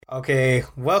Okay,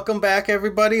 welcome back,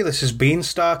 everybody. This is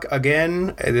Beanstalk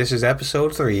again. This is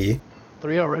episode 3.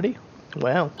 3 already?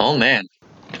 Wow. Oh man.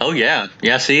 Oh yeah.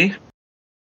 Yeah, see?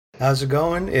 How's it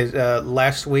going?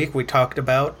 Last week we talked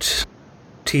about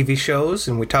TV shows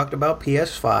and we talked about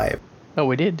PS5. Oh,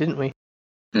 we did, didn't we?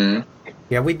 Hmm.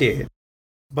 Yeah, we did.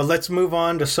 But let's move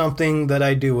on to something that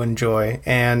I do enjoy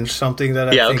and something that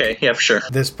I think okay. Yeah, for sure.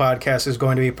 this podcast is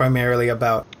going to be primarily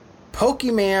about.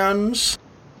 Pokemans.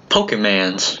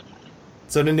 Pokemans.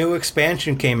 So the new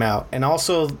expansion came out, and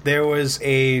also there was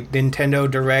a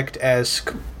Nintendo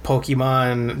Direct-esque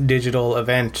Pokemon digital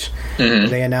event. Mm-hmm.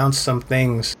 They announced some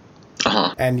things,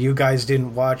 and you guys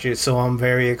didn't watch it, so I'm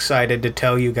very excited to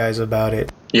tell you guys about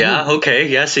it. Yeah, okay.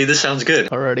 Yeah, see, this sounds good.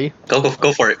 Already? Go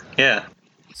for it. Yeah.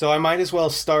 So I might as well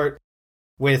start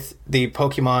with the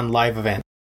Pokemon Live event.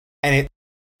 And it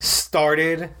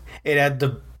had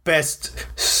the best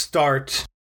start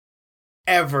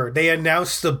ever. They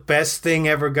announced the best thing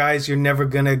ever, guys. You're never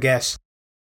gonna guess.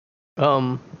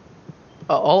 All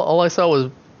I saw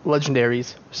was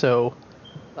legendaries, so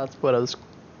that's what I was.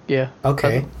 Yeah.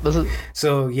 Okay. This is.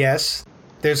 So yes,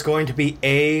 there's going to be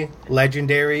a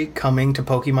legendary coming to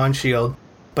Pokemon Shield,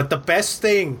 but the best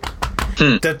thing,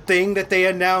 the thing that they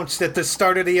announced at the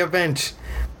start of the event,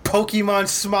 Pokemon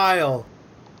Smile.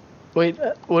 Wait,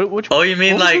 which? Oh, you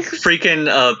mean what like was this? freaking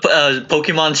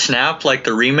Pokemon Snap, like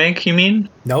the remake, you mean?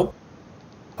 Nope.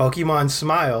 Pokemon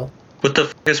Smile. What the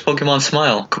f*** is Pokemon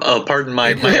Smile? Pardon my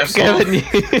F Kevin,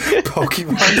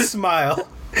 Pokemon Smile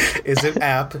is an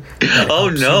app that Oh,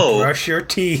 helps no. you brush your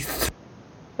teeth.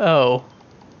 Oh.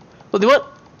 Well, you know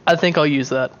what? I think I'll use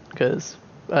that, because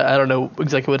I don't know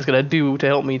exactly what it's going to do to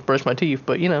help me brush my teeth,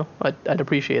 but, I'd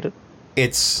appreciate it.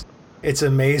 It's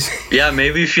amazing. Yeah,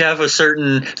 maybe if you have a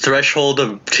certain threshold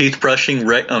of teeth brushing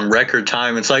record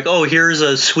time, it's like, oh, here's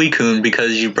a Suicune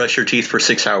because you brush your teeth for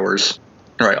 6 hours.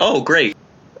 All right. Oh, great.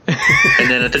 And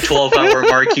then at the 12-hour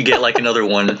mark, you get like another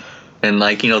one, and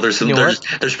like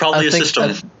there's probably a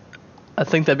system, I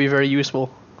think that'd be very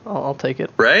useful. I'll take it.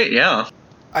 right? Yeah.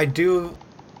 I do.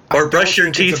 Or brush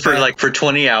your teeth for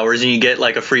 20 hours, and you get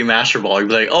like a free Master Ball. You'd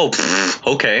be like, oh,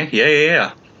 okay,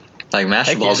 yeah. Like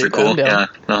Master Heck yeah, Balls are dude, cool. I'm down.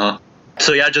 Yeah.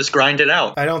 So yeah, just grind it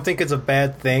out. I don't think it's a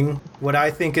bad thing. What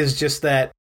I think is just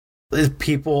that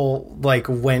people like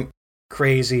went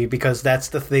crazy because that's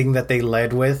the thing that they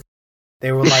led with.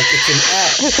 They were like, it's an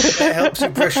app that helps you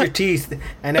brush your teeth,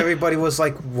 and everybody was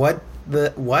like, what?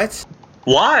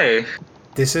 Why?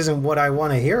 This isn't what I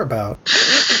want to hear about.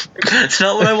 It's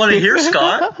not what I want to hear,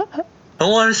 Scott. I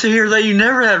want to hear that you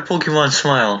never had Pokemon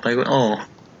Smile. Like, oh.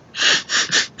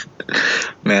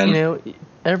 Man.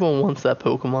 Everyone wants that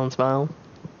Pokemon smile.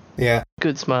 Yeah.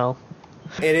 Good smile.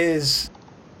 It is.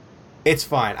 It's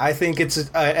fine. I think it's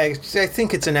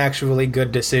an actually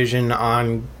good decision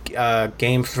on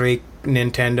Game Freak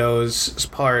Nintendo's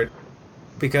part,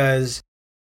 because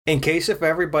in case if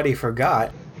everybody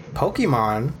forgot,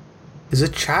 Pokemon is a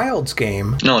child's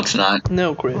game. No, it's not.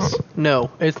 No, Chris.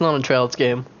 No, it's not a child's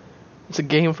game. It's a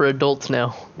game for adults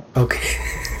now. Okay.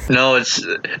 No,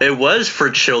 it was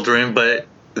for children, but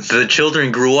the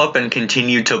children grew up and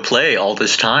continued to play all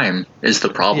this time is the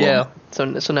problem. Yeah. So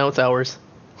now it's ours.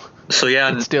 So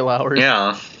yeah, It's still ours.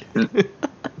 yeah.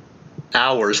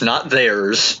 Ours, not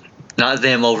theirs. Not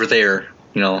them over there,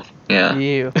 Yeah.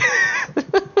 You.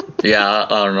 Yeah,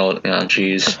 I don't know. Yeah,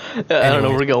 jeez. I don't know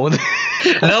where we're going.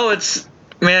 No, it's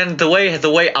man, the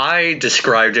way I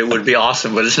described it would be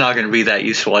awesome, but it's not going to be that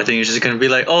useful. I think it's just going to be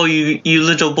like, "Oh, you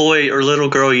little boy or little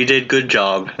girl, you did good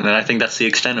job." And then I think that's the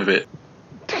extent of it.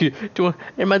 It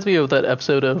reminds me of that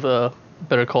episode of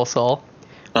Better Call Saul,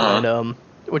 and,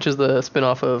 which is the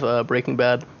spin-off of Breaking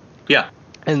Bad. Yeah.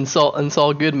 And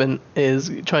Saul Goodman is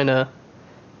trying to,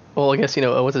 well, I guess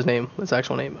what's his name? His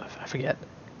actual name? I forget.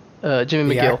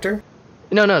 Jimmy The McGill. actor?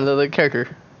 No, the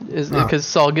character is because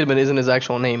Saul Goodman isn't his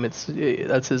actual name. That's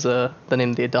his the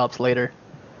name that he adopts later.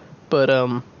 But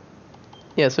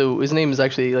yeah. So his name is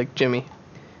actually like Jimmy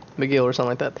McGill or something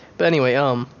like that. But anyway,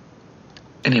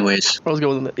 Anyways. I was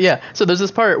going with it. Yeah, so there's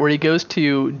this part where he goes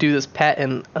to do this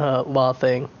patent law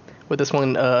thing with this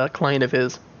one client of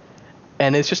his,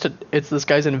 and it's this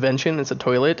guy's invention. It's a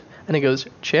toilet, and he goes,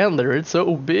 "Chandler, it's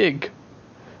so big,"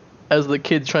 as the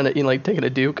kid's trying to taking a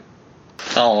Duke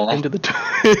Oh. into the.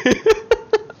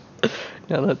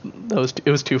 Yeah, it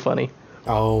was too funny.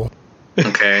 Oh.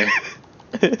 Okay.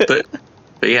 but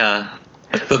yeah.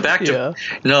 But back to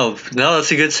no,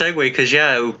 that's a good segue because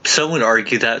some would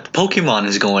argue that Pokemon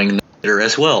is going there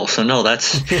as well. So no,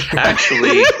 that's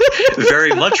actually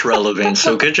very much relevant.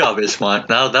 So good job, Ismont.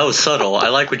 That was subtle. I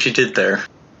like what you did there.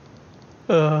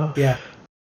 Yeah.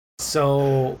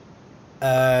 So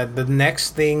The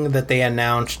next thing that they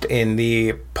announced in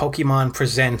the Pokemon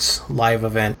Presents live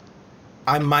event,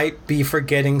 I might be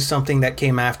forgetting something that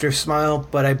came after Smile,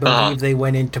 but I believe they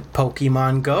went into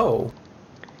Pokemon Go.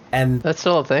 And That's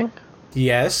still a thing?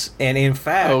 yes, and in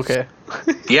fact, Okay.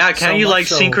 Yeah, can't So you much like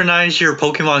so- synchronize your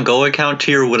Pokemon Go account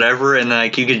to your whatever, and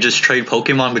like you could just trade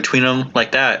Pokemon between them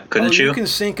like that, couldn't you can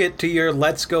sync it to your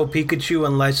Let's Go Pikachu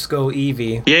and Let's Go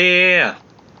Eevee, Yeah.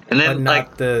 And but then not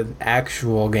like the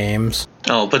actual games.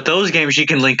 but those games you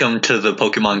can link them to the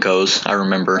Pokemon Go's. I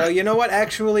remember. You know what?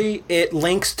 Actually, it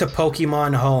links to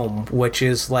Pokemon Home, which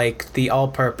is like the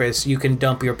all-purpose. You can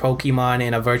dump your Pokemon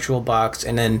in a virtual box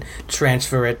and then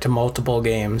transfer it to multiple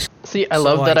games. See, I So,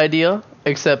 love that like- idea,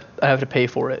 except I have to pay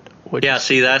for it. Which Yeah,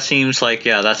 see, that seems like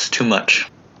that's too much.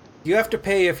 You have to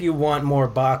pay if you want more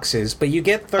boxes, but you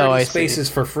get 30 I see.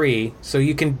 spaces for free, so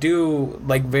you can do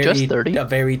like Just 30? a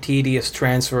very tedious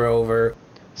transfer over.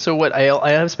 So what?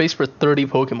 I have space for 30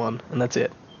 Pokemon, and that's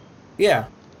it. Yeah,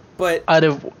 but Out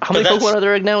of how many that's- Pokemon are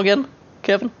there now again,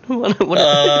 Kevin? What-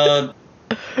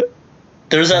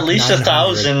 There's at least 900.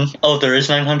 1,000. Oh, there is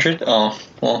 900. Oh,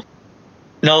 well.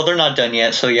 No, they're not done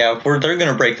yet. So yeah, they're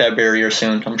gonna break that barrier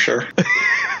soon, I'm sure.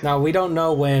 now we don't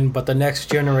know when, but the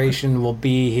next generation will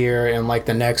be here in like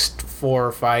the next 4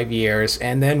 or 5 years,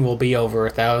 and then we'll be over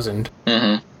 1,000.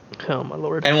 hmm Oh my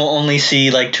lord! And we'll only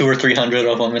see like 200 or 300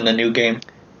 of them in the new game.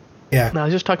 Yeah, No, I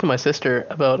was just talking to my sister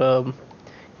about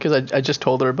because I just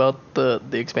told her about the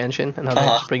expansion and how they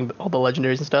just bring all the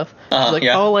legendaries and stuff. She's like,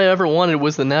 yeah. all I ever wanted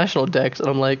was the national dex, and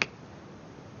I'm like,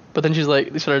 but then she's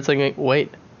like, they started saying, like,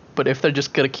 wait, but if they're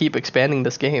just gonna keep expanding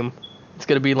this game, it's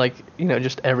gonna be like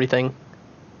just everything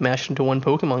mashed into one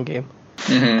Pokemon game.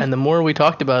 hmm And the more we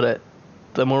talked about it,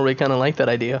 the more we kind of like that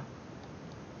idea.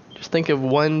 Just think of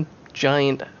one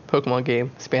giant Pokemon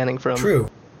game spanning from. true.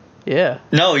 Yeah.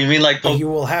 No, you mean like But you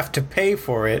will have to pay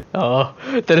for it. Oh,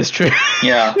 that is true.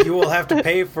 yeah. You will have to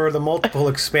pay for the multiple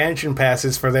expansion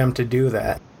passes for them to do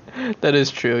that. That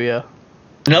is true. Yeah.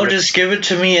 No, just give it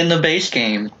to me in the base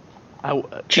game. Kevin,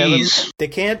 Jeez. They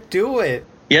can't do it.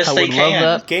 Yes, I they would love can.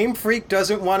 that. Game Freak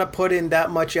doesn't want to put in that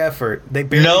much effort. They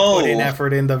barely No. put in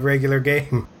effort in the regular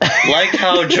game. Like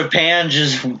how Japan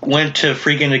just went to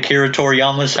freaking Akira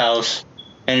Toriyama's house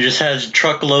and just has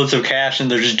truckloads of cash and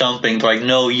they're just dumping. They're like,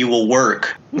 no, you will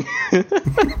work.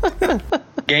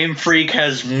 Game Freak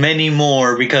has many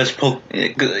more because because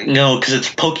it's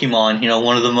Pokemon.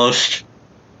 One of the most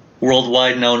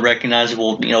worldwide known,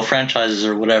 recognizable franchises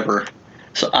or whatever.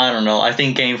 So I don't know. I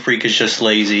think Game Freak is just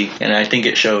lazy, and I think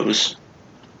it shows.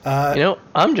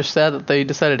 I'm just sad that they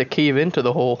decided to cave into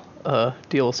the whole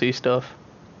DLC stuff.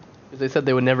 Because they said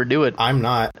they would never do it. I'm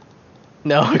not.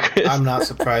 No, Chris. I'm not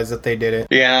surprised that they did it.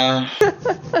 Yeah.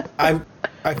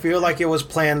 I feel like it was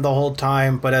planned the whole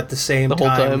time, but at the same The whole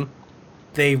time.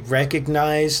 they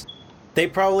recognized they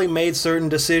probably made certain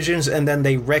decisions, and then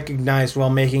they recognized while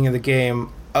making the game,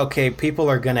 okay, people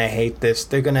are gonna hate this.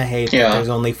 They're gonna hate that there's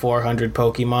only 400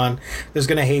 Pokemon. There's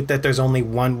gonna hate that there's only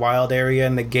one wild area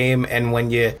in the game, and when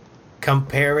you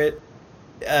compare it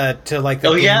to like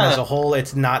the game as a whole,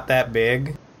 it's not that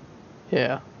big.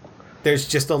 Yeah. There's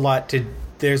just a lot to.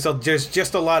 There's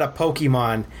just a lot of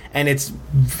Pokemon, and it's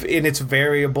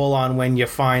variable on when you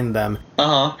find them.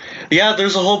 Yeah,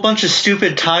 there's a whole bunch of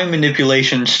stupid time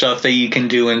manipulation stuff that you can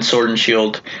do in Sword and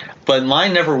Shield. But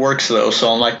mine never works though,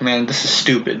 so I'm like, man, this is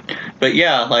stupid. But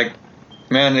yeah, like,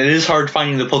 man, it is hard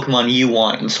finding the Pokemon you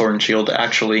want in Sword and Shield,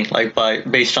 actually, like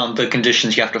based on the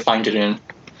conditions you have to find it in.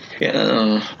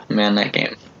 Yeah, man, that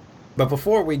game. But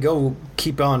before we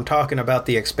keep on talking about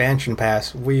the expansion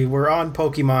pass, we were on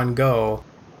Pokemon Go,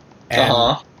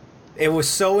 and it was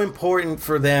so important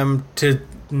for them to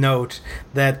note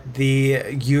that the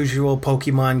usual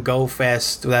Pokemon Go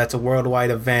Fest, that's a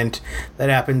worldwide event that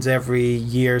happens every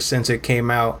year since it came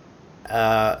out,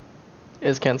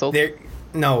 Is canceled.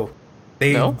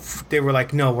 they were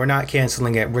like, no, we're not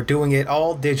canceling it. We're doing it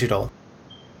all digital.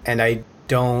 And I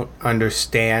don't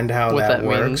understand how What that that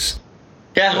works. means.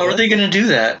 Yeah, how are they gonna do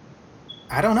that?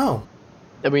 I don't know.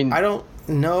 I mean, I don't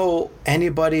know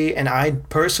anybody, and I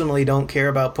personally don't care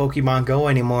about Pokemon Go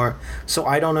anymore, so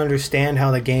I don't understand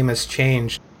how the game has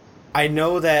changed. I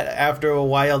know that after a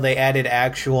while they added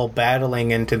actual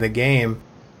battling into the game,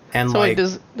 and so like,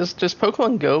 does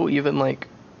Pokemon Go even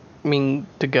mean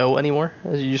to go anymore?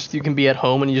 As you can be at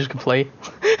home and you just can play.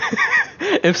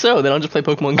 If so, then I'll just play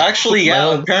Pokemon Go. Actually,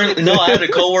 yeah, apparently, no, I had a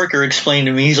coworker explain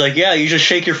to me, he's like, yeah, you just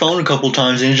shake your phone a couple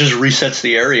times and it just resets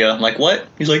the area. I'm like, what?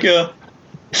 He's like, yeah.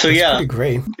 So it's yeah, pretty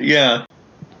great. yeah,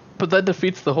 But that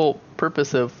defeats the whole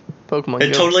purpose of Pokemon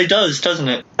it Go. totally does, doesn't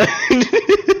it?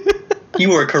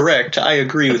 You are correct. I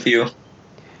agree with you.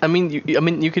 I mean,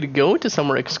 you could go to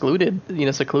somewhere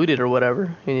secluded or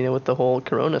whatever. With the whole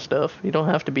Corona stuff, you don't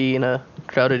have to be in a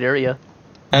crowded area.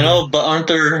 I know, but aren't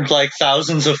there like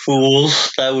thousands of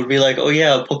fools that would be like, oh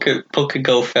yeah,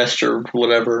 Poke Fest or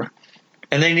whatever,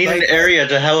 and they need an area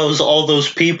to house all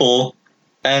those people,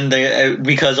 and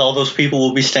because all those people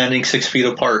will be standing 6 feet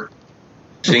apart.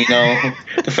 So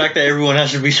the fact that everyone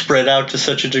has to be spread out to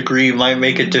such a degree might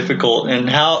make it difficult. And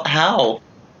how?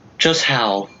 Just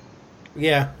how?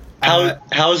 Yeah.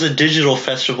 How is a digital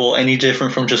festival any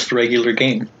different from just a regular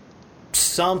game?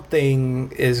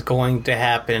 Something is going to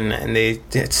happen, and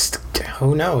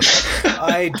who knows?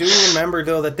 I do remember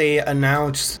though that they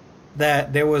announced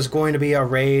that there was going to be a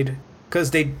raid because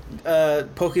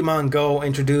Pokemon Go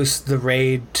introduced the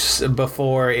raid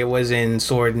before it was in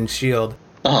Sword and Shield.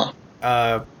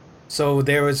 So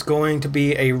there was going to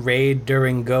be a raid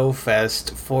during Go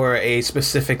Fest for a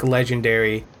specific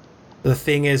legendary. The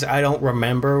thing is, I don't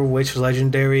remember which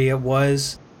legendary it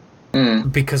was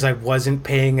because I wasn't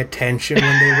paying attention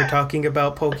when they were talking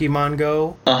about Pokemon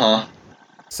Go.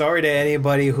 Sorry to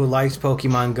anybody who likes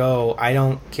Pokemon Go. I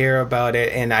don't care about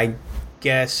it, and I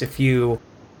guess if you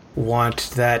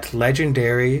want that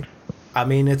legendary, I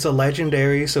mean, it's a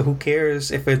legendary, so who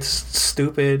cares if it's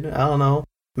stupid? I don't know.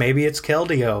 Maybe it's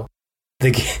Keldeo.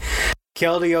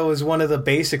 Keldeo is one of the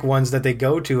basic ones that they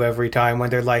go to every time when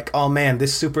they're like, oh man,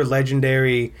 this super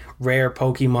legendary rare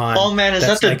Pokemon. Oh man, is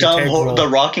that the dumb, the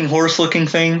rocking horse looking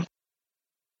thing?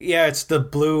 Yeah, it's the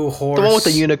blue horse. The one with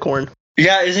the unicorn.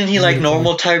 Yeah, isn't he like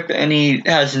normal type and he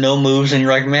has no moves and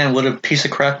you're like, man, what a piece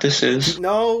of crap this is?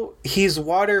 No, he's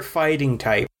water fighting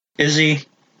type. Is he?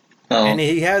 Oh.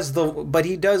 And but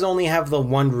he does only have the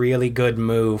one really good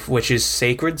move, which is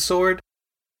Sacred Sword.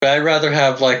 But I'd rather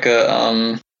have like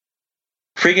a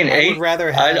freaking I'd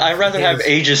rather have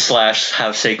Aegislash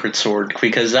have Sacred Sword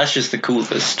because that's just the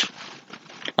coolest.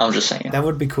 I'm just saying. That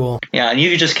would be cool. Yeah, and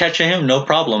you could just catch him, no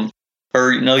problem.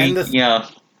 Or yeah.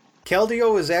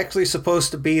 Keldeo is actually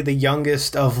supposed to be the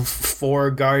youngest of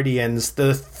 4 Guardians,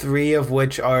 the 3 of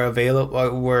which are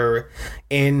were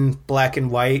in Black and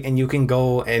White, and you can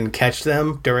go and catch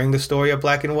them during the story of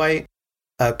Black and White.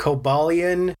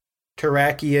 Cobalion,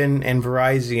 Terrakion, and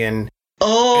Virizion.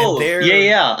 Oh,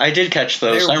 yeah, I did catch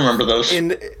those. I remember those.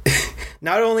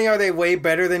 Not only are they way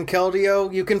better than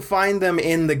Keldeo, you can find them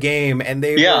in the game, and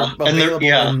they were available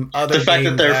in other games. The fact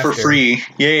that they're for free.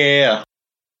 Yeah.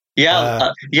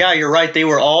 Yeah, you're right. They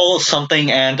were all something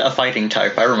and a fighting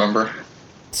type. I remember.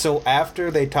 So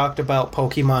after they talked about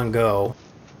Pokemon Go,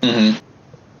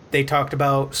 they talked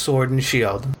about Sword and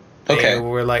Shield. Okay. They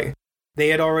were like, they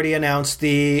had already announced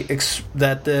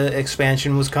that the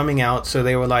expansion was coming out, so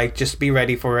they were like, just be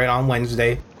ready for it on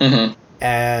Wednesday.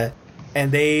 And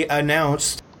they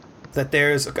announced that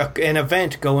there's an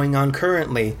event going on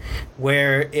currently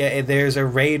where there's a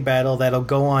raid battle that'll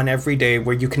go on every day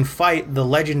where you can fight the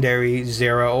legendary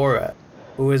Zeraora,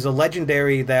 who is a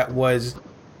legendary that was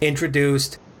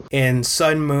introduced in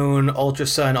Sun Moon, Ultra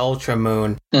Sun, Ultra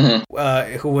Moon,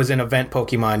 who was an event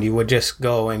Pokemon. You would just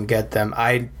go and get them.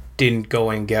 I didn't go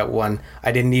and get one.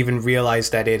 I didn't even realize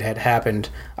that it had happened.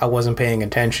 I wasn't paying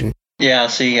attention. Yeah,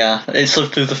 see, it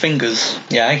slipped through the fingers.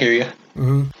 Yeah, I hear you.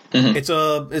 It's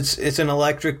an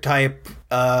electric type,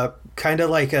 kind of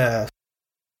like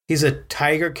he's a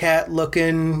tiger cat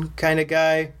looking kind of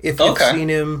guy. If you've seen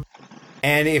him,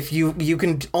 and if you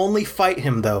can only fight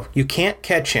him though, you can't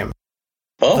catch him.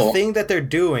 The thing that they're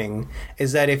doing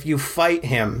is that if you fight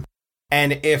him,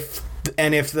 and if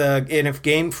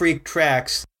Game Freak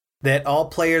tracks that all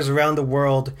players around the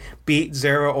world beat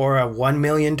Zeraora 1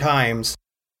 million times,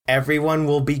 everyone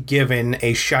will be given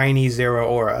a shiny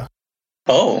Zeraora.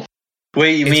 Oh.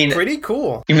 Wait, It's pretty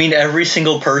cool. You mean every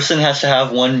single person has to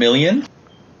have 1 million?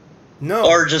 No.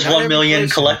 Or just 1 million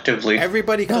collectively?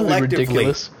 Everybody collectively.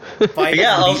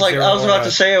 Yeah, I was about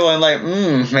to say it when I'm like,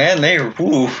 man,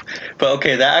 But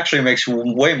okay, that actually makes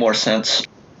way more sense.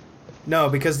 No,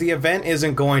 because the event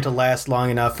isn't going to last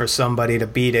long enough for somebody to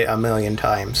beat it 1 million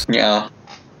times. Yeah.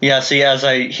 Yeah, see, as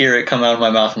I hear it come out of my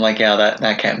mouth, I'm like, yeah,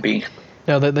 that can't be.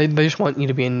 No, they just want you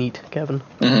to be a NEET, Kevin.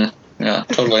 Yeah,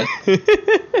 totally.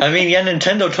 I mean, yeah,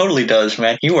 Nintendo totally does,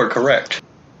 man. You are correct.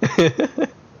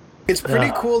 It's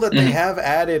pretty cool that they have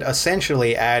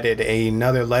essentially added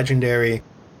another legendary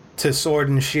to Sword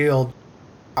and Shield.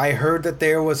 I heard that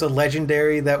there was a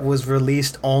legendary that was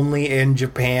released only in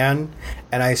Japan,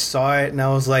 and I saw it and I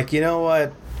was like, you know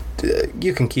what?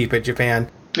 You can keep it, Japan.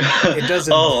 It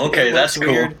doesn't. Oh, okay, that's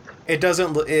weird. Cool. It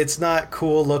doesn't. It's not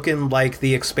cool looking like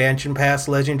the expansion pass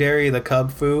legendary, the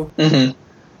Cubfu.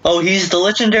 Oh, he's the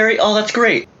legendary? Oh, that's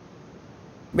great.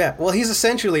 Yeah, well, he's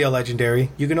essentially a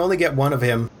legendary. You can only get one of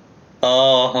him.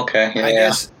 Oh, okay. Yeah, I yeah.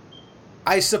 guess,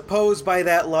 I suppose by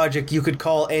that logic, you could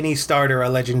call any starter a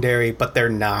legendary, but they're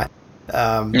not.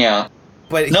 Yeah.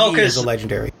 But No, he is a 'cause-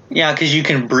 legendary. Yeah, because you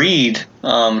can breed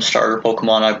starter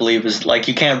Pokemon, I believe, is like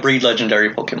you can't breed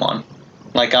legendary Pokemon.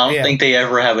 Like, I don't Yeah. think they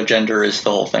ever have a gender, is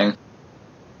the whole thing.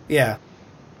 Yeah.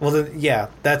 Well, yeah,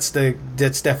 that's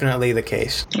definitely the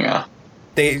case. Yeah.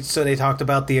 They talked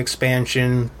about the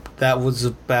expansion. That was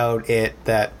about it.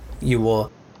 That you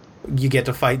get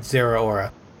to fight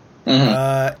Zeraora.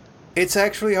 Mhm. It's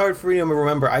actually hard for me to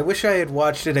remember. I wish I had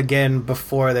watched it again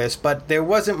before this, but there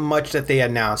wasn't much that they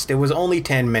announced. It was only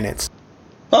 10 minutes.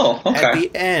 Oh, okay.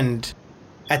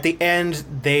 At the end,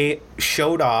 they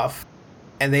showed off,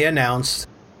 and they announced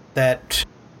that,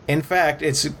 in fact,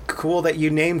 it's cool that you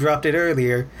name dropped it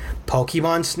earlier.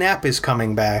 Pokemon Snap is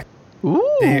coming back.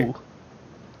 Ooh.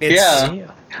 It's,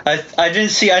 Yeah. I didn't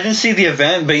see the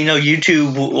event, but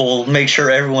YouTube will make sure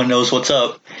everyone knows what's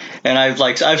up. And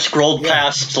I've scrolled Yeah.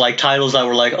 past like titles that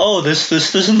were like, oh, this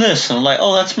and this, and I'm like,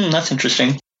 oh, that's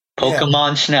interesting.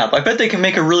 Pokemon Snap. I bet they can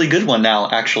make a really good one now.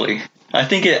 Actually, I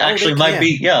think it actually might can.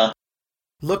 be. Yeah.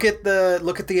 Look at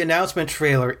the announcement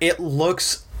trailer. It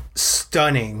looks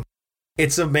stunning.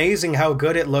 It's amazing how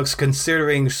good it looks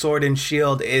considering Sword and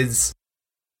Shield is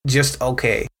just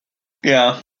okay.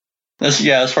 Yeah.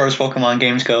 As far as Pokemon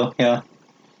games go, yeah.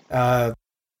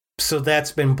 So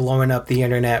that's been blowing up the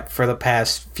internet for the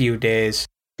past few days.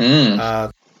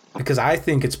 Because I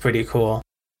think it's pretty cool.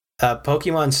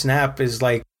 Pokemon Snap is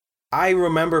like, I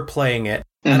remember playing it.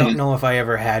 I don't know if I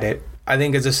ever had it. I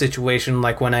think it's a situation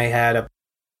like when I had a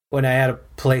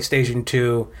PlayStation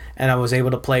 2 and I was able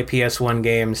to play PS1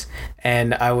 games,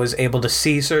 and I was able to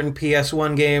see certain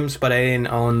PS1 games, but I didn't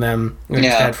own them. I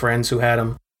just had friends who had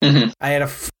them.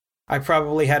 I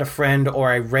probably had a friend,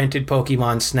 or I rented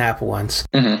Pokemon Snap once.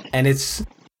 And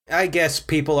I guess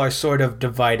people are sort of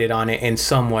divided on it in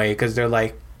some way, because they're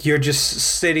like, you're just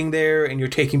sitting there and you're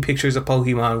taking pictures of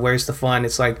Pokemon. Where's the fun?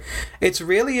 It's like, it's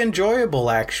really enjoyable,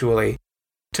 actually.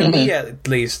 To me, at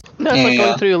least. No, it's like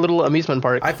going through a little amusement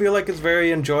park. I feel like it's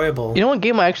very enjoyable. You know what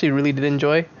game I actually really did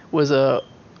enjoy was a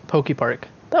Poke Park.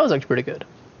 That was actually pretty good.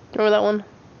 Remember that one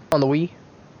on the Wii?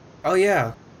 Oh,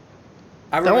 yeah.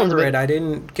 I remember it. I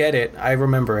didn't get it. I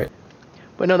remember it.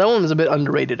 But no, that one was a bit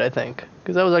underrated, I think,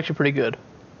 because that was actually pretty good.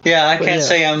 Yeah, I can't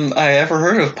say I ever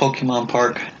heard of Pokemon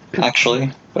Park,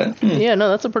 actually. But yeah, no,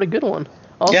 that's a pretty good one.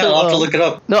 Also, yeah, I'll have to look it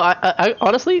up. No, I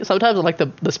honestly, sometimes I like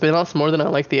the spin-offs more than I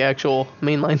like the actual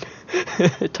mainline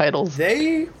titles.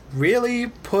 They really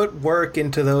put work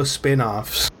into those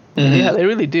spin-offs. Yeah, they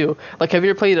really do. Like, have you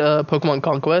ever played Pokemon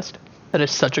Conquest? That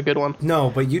is such a good one. No,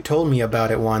 but you told me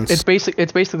about it once. It's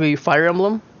basically Fire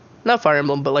Emblem. Not Fire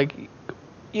Emblem, but like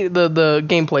the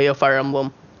gameplay of Fire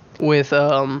Emblem with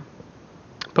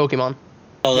Pokemon.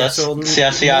 Oh, that's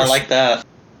I like that.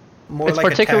 More it's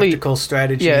like a tactical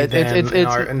strategy. Yeah,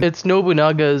 it's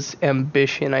Nobunaga's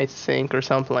ambition, I think, or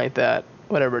something like that.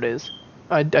 Whatever it is,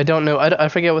 I don't know. I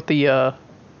forget what the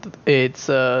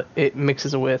it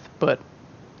mixes with, but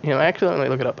actually let me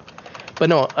look it up. But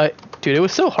no, dude, it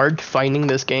was so hard finding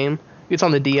this game. It's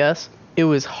on the DS. It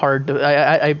was hard to.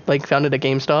 I like found it at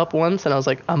GameStop once, and I was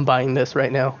like, I'm buying this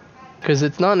right now, because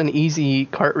it's not an easy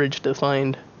cartridge to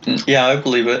find. Yeah, I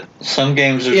believe it. Some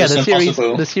games are just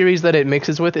impossible. The series that it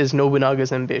mixes with is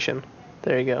Nobunaga's Ambition.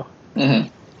 There you go.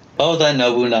 Oh, that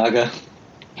Nobunaga.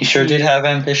 He sure did have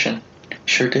ambition.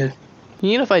 Sure did.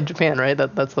 He unified Japan, right?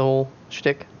 That's the whole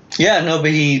shtick. Yeah, no,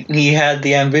 but he had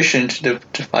the ambition to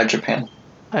defy Japan.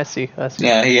 I see.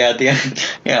 Yeah, he had the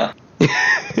yeah.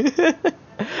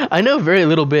 I know very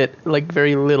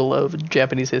little of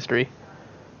Japanese history.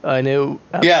 I know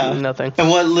absolutely nothing. And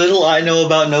what little I know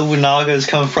about Nobunaga has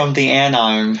come from the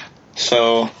anime,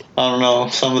 so I don't know.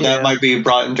 Some of that might be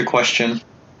brought into question.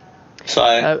 So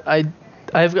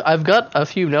I've got a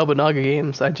few Nobunaga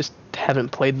games. I just haven't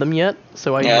played them yet,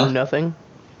 so I know nothing.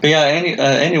 But yeah.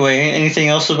 Anyway, anything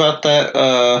else about that?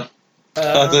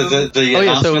 The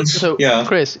announcements? So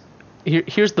Chris,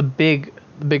 here's the big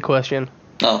question.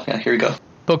 Oh yeah, here we go.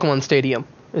 Pokemon Stadium,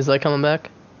 is that coming back?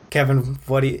 Kevin,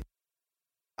 what do you?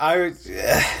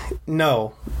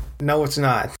 No, it's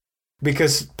not.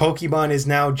 Because Pokemon is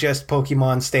now just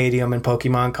Pokemon Stadium and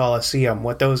Pokemon Coliseum,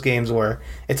 what those games were.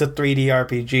 It's a 3D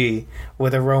RPG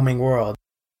with a roaming world.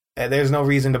 There's no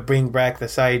reason to bring back the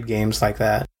side games like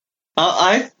that.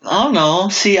 I don't know.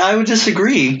 See, I would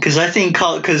disagree, because I think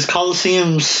because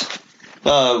Coliseum's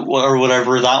or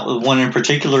whatever, that one in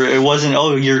particular, it wasn't,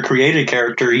 you're a created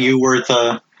character, you were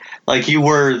you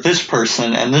were this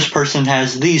person, and this person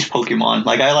has these Pokemon.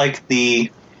 Like, I like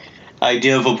the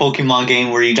idea of a Pokemon game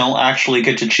where you don't actually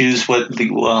get to choose what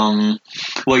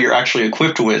you're actually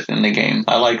equipped with in the game.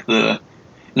 I like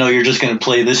you're just going to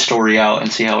play this story out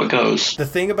and see how it goes. The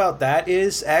thing about that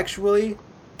is, actually,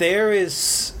 there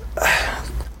is...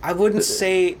 I wouldn't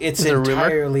say it's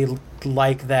entirely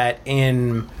like that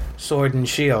in Sword and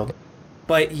Shield,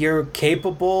 but you're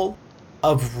capable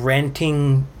of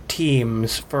renting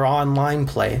teams for online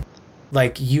play.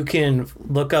 Like, you can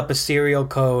look up a serial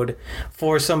code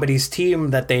for somebody's team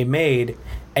that they made,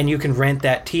 and you can rent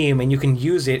that team, and you can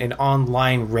use it in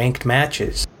online ranked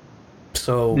matches.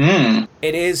 So,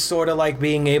 it is sort of like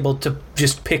being able to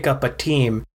just pick up a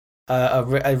team,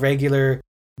 a regular,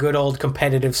 good old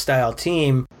competitive style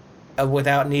team,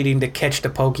 without needing to catch the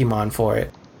Pokemon for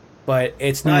it. But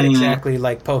it's not exactly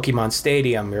like Pokemon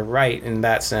Stadium, you're right in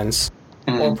that sense.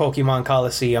 Or Pokemon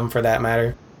Coliseum, for that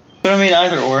matter. But I mean,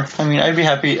 either or. I mean, I'd be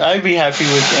happy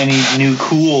with any new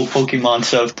cool Pokemon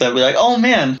stuff that would be like, oh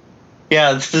man,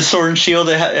 yeah, it's the Sword and Shield.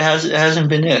 It hasn't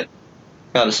been it.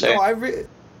 Gotta say. No,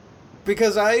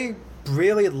 because I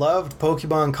really loved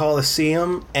Pokemon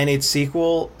Coliseum and its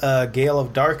sequel, Gale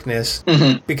of Darkness,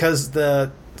 because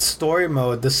the story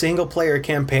mode, the single player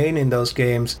campaign in those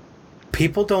games,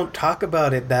 people don't talk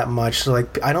about it that much. So,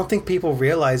 like, I don't think people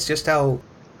realize just how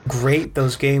great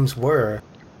those games were.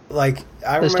 Like,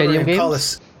 I remember in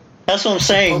Coliseum. That's what I'm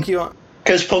saying.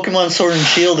 Because Pokemon Sword and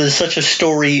Shield is such a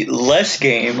story-less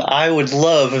game, I would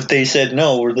love if they said,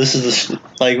 no, this is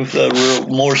a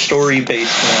more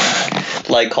story-based one,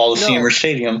 like Coliseum or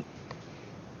Stadium.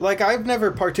 Like, I've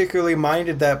never particularly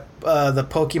minded that the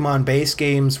Pokemon base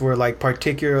games were, like,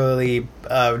 particularly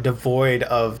devoid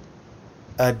of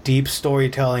deep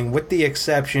storytelling, with the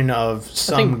exception of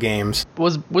some games.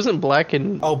 Wasn't Black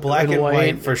and Black and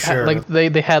White for sure. Like they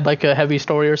had like a heavy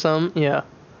story or something. Yeah,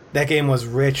 that game was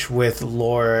rich with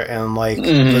lore and like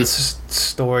the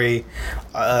story.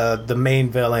 The main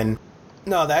villain.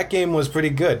 No, that game was pretty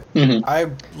good.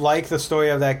 I like the story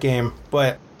of that game,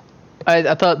 but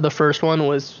I thought the first one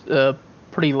was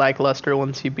pretty lackluster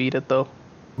once you beat it, though.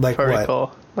 Like what? I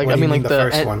recall. Like, what I mean, like the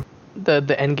first one,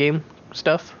 the end game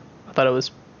stuff. I thought it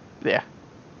was,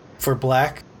 for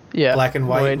Black. Yeah. Black and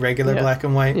White, regular Black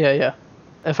and White. Yeah.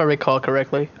 If I recall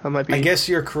correctly, I might be. I guess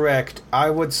you're correct. I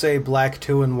would say Black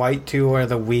 2 and White 2 are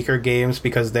the weaker games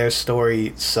because their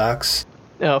story sucks.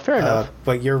 Oh, fair enough.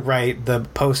 But you're right. The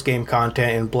post game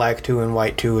content in Black 2 and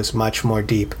White 2 is much more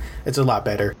deep. It's a lot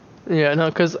better. Yeah, no,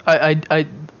 because I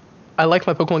like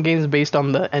my Pokemon games based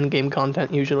on the end game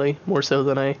content usually, more so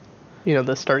than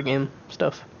the start game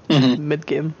stuff, mid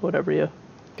game, whatever. Yeah,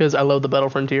 because I love the Battle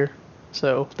Frontier,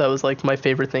 so that was like my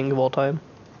favorite thing of all time,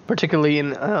 particularly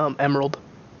in Emerald.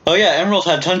 Oh yeah, Emerald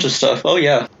had tons of stuff. Oh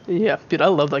yeah. Yeah, dude, I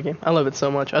love that game. I love it so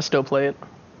much. I still play it.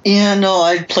 Yeah, no,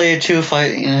 I'd play it too if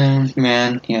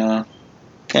yeah.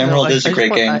 Emerald is a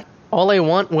great game. All I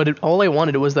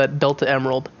wanted was that Delta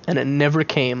Emerald, and it never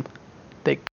came.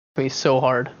 They me so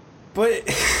hard. But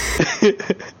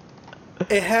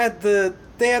they had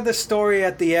the story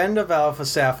at the end of Alpha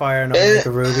Sapphire and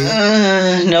Omega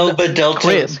Ruby. No, but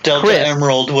Delta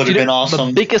Emerald would have been awesome.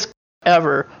 The biggest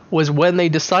ever was when they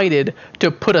decided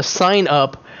to put a sign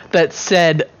up that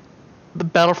said the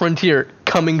Battle Frontier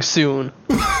coming soon.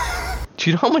 Do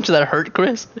you know how much that hurt,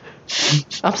 Chris?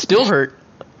 I'm still hurt.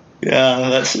 Yeah,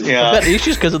 I've got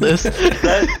issues because of this.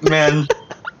 Man.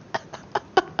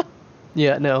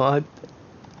 Yeah, no,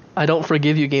 I don't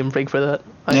forgive you, Game Freak, for that.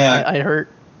 I hurt.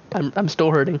 I'm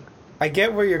still hurting. I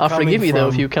get where you're coming from. I'll forgive you, though,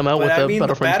 if you come out with the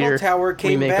Battle Frontier Battle Tower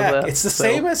came back. It's the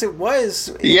same as it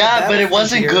was. Yeah, but it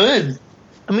wasn't good.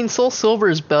 I mean, Soul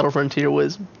Silver's Battle Frontier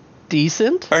was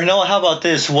decent. Or no, how about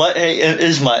this?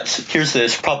 Here's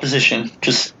this proposition.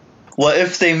 Just, what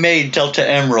if they made Delta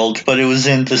Emerald, but it was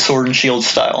in the Sword and Shield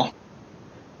style?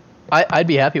 I'd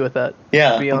be happy with that.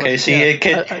 Yeah, okay, see,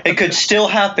 it could still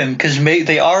happen, because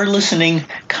they are listening,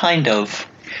 kind of.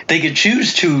 They could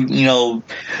choose to,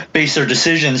 base their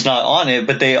decisions not on it,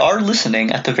 but they are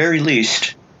listening, at the very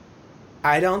least.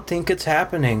 I don't think it's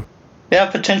happening. Yeah,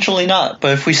 potentially not,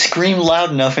 but if we scream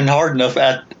loud enough and hard enough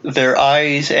at their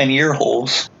eyes and ear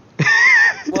holes...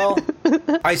 Well,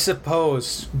 I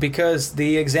suppose, because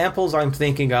the examples I'm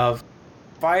thinking of,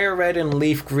 Fire Red and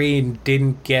Leaf Green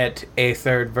didn't get a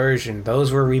third version.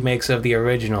 Those were remakes of the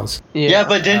originals. Yeah,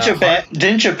 but didn't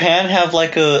Japan have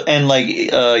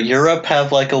Europe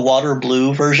have like a water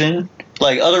blue version?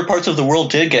 Like, other parts of the world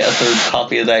did get a third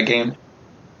copy of that game.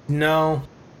 No.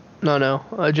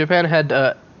 Japan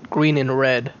had green and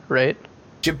red, right?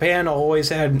 Japan always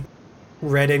had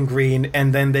red and green,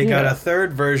 and then they got a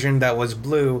third version that was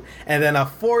blue, and then a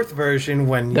fourth version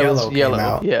when yellow came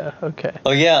out. Yeah, okay.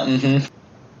 Oh, yeah,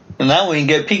 And that one you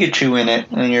get Pikachu in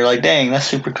it, and you're like, dang, that's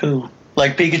super cool.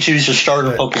 Like Pikachu's your starter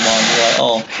Pokemon. You're like,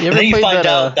 oh. You And ever then you played find that,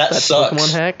 out that sucks.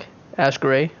 Pokemon hack? Ash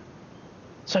Gray?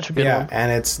 Such a good Yeah, one.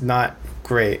 and it's not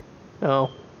great. Oh.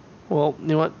 Well, you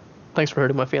know what? Thanks for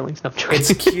hurting my feelings. No, I'm joking.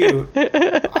 It's cute.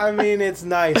 I mean, it's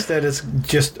nice that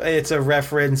it's a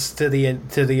reference to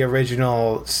the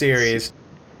original series.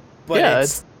 But Yeah,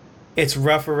 it's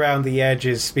rough around the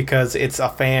edges because it's a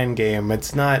fan game.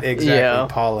 It's not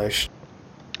exactly polished.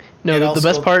 No, And the best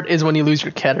also- part is when you lose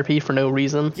your Caterpie for no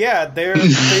reason. Yeah, there are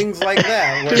things like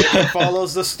that where it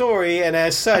follows the story, and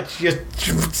as such, it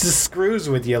just screws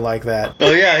with you like that.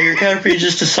 Oh yeah, your Caterpie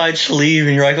just decides to leave,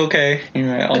 and you're like, okay. And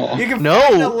you're like, oh. You can No.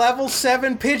 find a level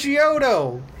 7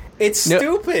 Pidgeotto. It's No.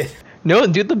 stupid. No,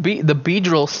 dude, the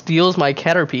Beedrill steals my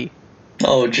Caterpie,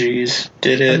 Oh jeez,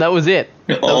 did it? and that was it.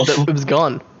 Oh. It was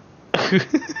gone.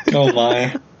 Oh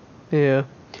my. Yeah.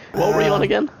 What were you on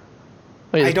again?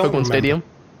 Oh, yeah, I don't Pokemon remember. Stadium.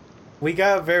 We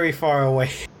got very far away.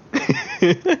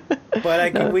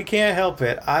 But we can't help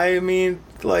it. I mean,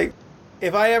 like,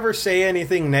 if I ever say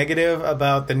anything negative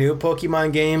about the new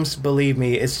Pokemon games, believe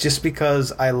me, it's just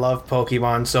because I love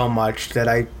Pokemon so much that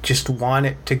I just want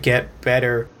it to get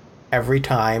better every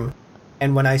time.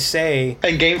 And when I say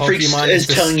And Game Freak Pokemon is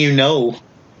the telling you no.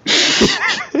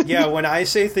 yeah, when I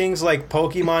say things like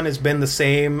Pokemon has been the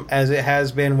same as it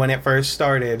has been when it first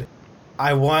started,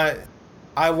 I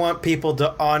want people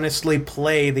to honestly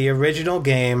play the original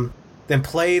game, then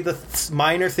play the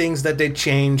minor things that they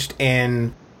changed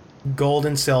in Gold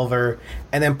and Silver,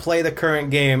 and then play the current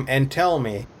game and tell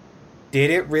me, did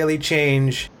it really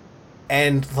change?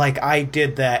 And like I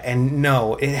did that, and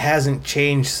no, it hasn't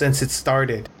changed since it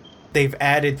started. They've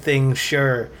added things,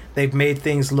 sure. They've made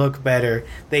things look better.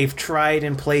 They've tried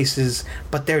in places,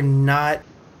 but they're not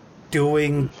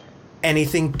doing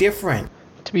anything different.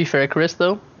 To be fair, Chris,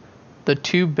 though, the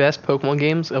two best Pokemon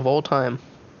games of all time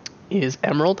is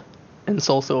Emerald and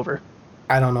Soul Silver.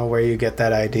 I don't know where you get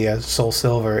that idea. Soul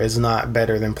Silver is not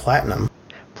better than Platinum.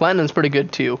 Platinum's pretty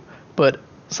good too, but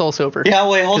Soul Silver. Yeah,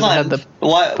 wait, hold 'Cause it on. had the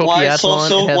Why Soul Pokeathlon, it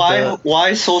Silver? had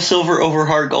Why Soul Silver over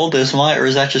Heart Gold is why, or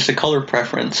is that just a color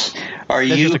preference? Are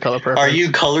That's you just a color preference. Are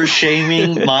you color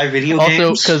shaming my video Also,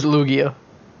 games? because Lugia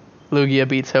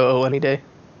beats Ho-Oh any day.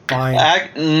 Fine.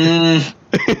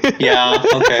 Yeah,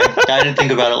 okay. I didn't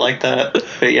think about it like that,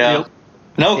 but yeah. Yep.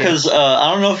 No, because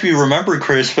I don't know if you remember,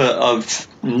 Chris, but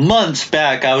months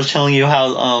back I was telling you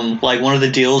how like one of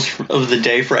the deals of the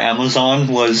day for Amazon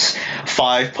was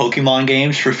 5 Pokemon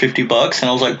games for $50, and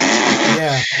I was like,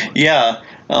 Yeah. yeah.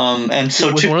 And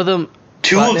so Was one of them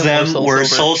two Platinum of or them Soul were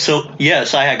Silver? Soul Silver.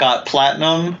 Yes, I had got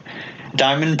Platinum,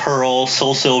 Diamond Pearl,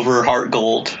 Soul Silver, Heart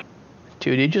Gold.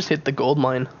 Dude, you just hit the gold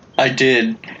mine. I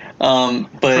did. For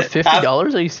But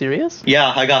 $50? Are you serious?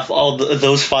 yeah, I got all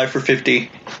those 5 for 50,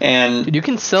 and Dude, you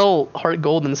can sell Heart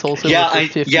Gold and Soul Silver for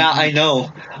 50. I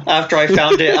know. After I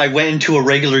found it, I went into a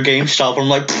regular GameStop. I'm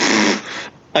like,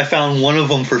 I found one of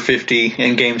them for 50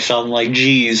 in GameStop. I'm like,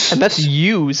 geez. And that's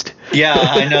used. Yeah,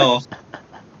 I know.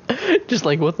 Just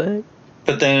like, what the heck?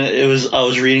 But then I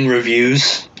was reading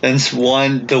reviews, and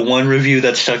the one review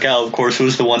that stuck out, of course,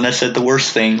 was the one that said the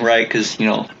worst thing, right? Because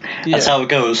that's how it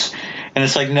goes. And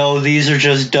it's like, no, these are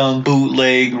just dumb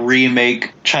bootleg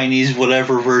remake Chinese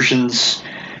whatever versions,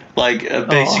 like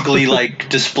basically like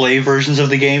display versions of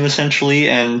the game essentially.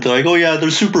 And they're like, oh yeah, they're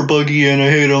super buggy and I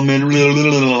hate them and blah, blah,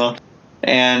 blah, blah.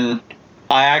 And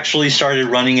I actually started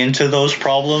running into those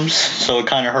problems, so it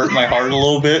kind of hurt my heart a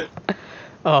little bit.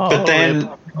 Oh, But then,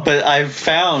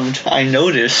 I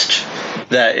noticed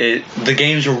that the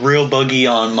games were real buggy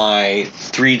on my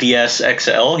 3DS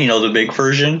XL, the big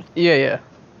version. Yeah.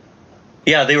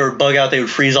 Yeah, they were bug out. They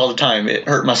would freeze all the time. It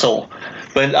hurt my soul.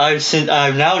 But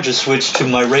I've now just switched to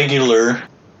my regular,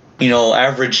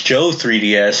 average Joe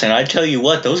 3DS, and I tell you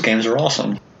what, those games are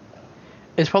awesome.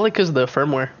 It's probably because of the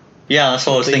firmware. Yeah, that's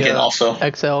what I was thinking also.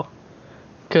 XL.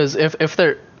 Because if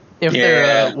they're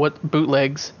what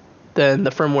bootlegs, then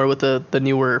the firmware with the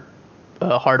newer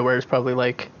hardware is probably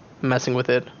like messing with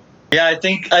it. Yeah, I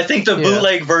think the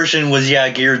bootleg version was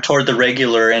geared toward the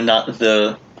regular and not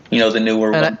the the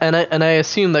newer one. And I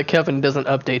assume that Kevin doesn't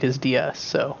update his DS,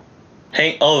 so.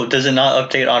 Hey, does it not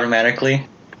update automatically?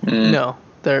 No,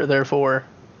 therefore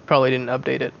probably didn't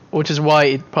update it, which is why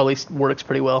it probably works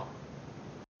pretty well.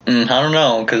 I don't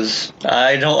know, because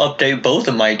I don't update both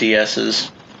of my DSs.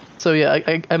 So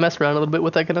yeah, I mess around a little bit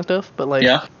with that kind of stuff, but like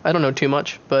I don't know too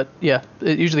much, but yeah,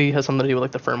 it usually has something to do with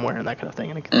like the firmware and that kind of thing,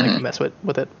 and I can mess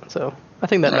with it. So I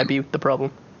think that might be the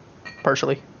problem,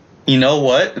 partially. You know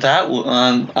what? That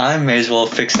I may as well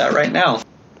fix that right now.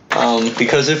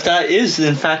 Because if that is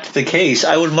in fact the case,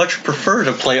 I would much prefer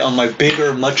to play on my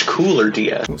bigger, much cooler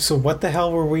DS. So what the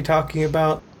hell were we talking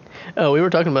about? Oh, we were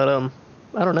talking about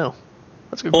I don't know.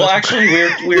 That's a good Well, question.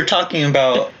 actually, we were talking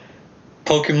about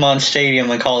Pokemon Stadium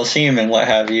and Coliseum and what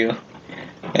have you.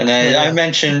 And then I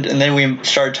mentioned, and then we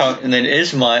started talking, and then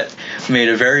Ismat made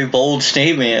a very bold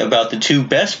statement about the two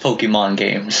best Pokemon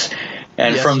games.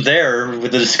 And Yes. from there,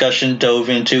 with the discussion dove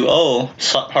into,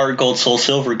 Heart Gold, Soul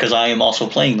Silver, because I am also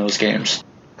playing those games.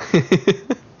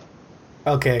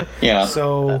 Okay. Yeah.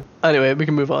 So Anyway, we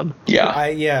can move on.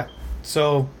 Yeah.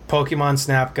 So Pokemon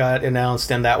Snap got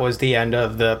announced, and that was the end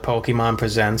of the Pokemon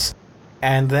Presents.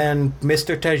 And then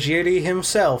Mr. Tajiri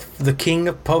himself, the king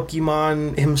of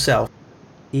Pokemon himself,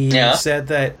 he said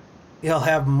that he'll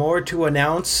have more to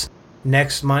announce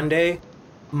next Monday.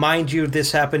 Mind you,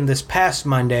 this happened this past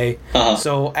Monday.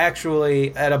 So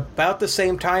actually, at about the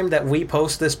same time that we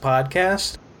post this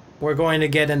podcast, we're going to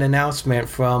get an announcement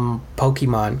from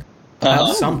Pokemon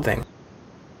about something.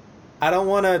 I don't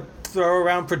want to throw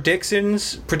around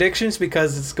predictions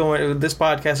because this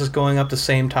podcast is going up the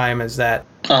same time as that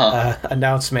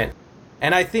announcement.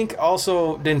 And I think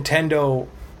also Nintendo,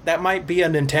 that might be a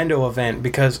Nintendo event,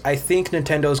 because I think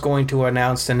Nintendo's going to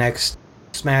announce the next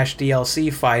Smash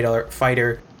DLC fighter.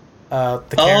 Whoever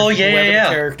the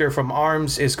character from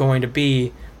ARMS is going to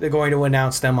be, they're going to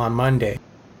announce them on Monday.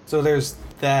 So there's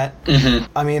that.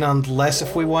 I mean, unless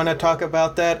if we want to talk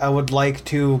about that, I would like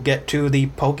to get to the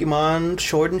Pokemon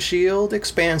Sword and Shield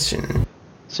expansion.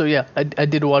 So yeah, I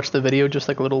did watch the video just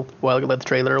like a little while ago, like the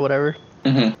trailer or whatever.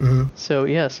 So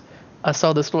yes, I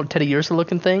saw this little Teddy Ursa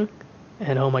looking thing,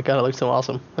 and oh my god, it looks so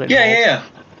awesome. Yeah.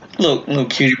 Little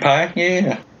cutie pie.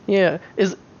 Yeah.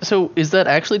 Is that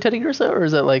actually Teddy Ursa, or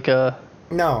is that like a...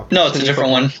 No, it's a different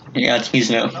one. Yeah, it's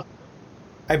Mizuno.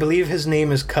 I believe his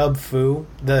name is Cub Fu,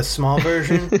 the small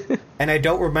version, and I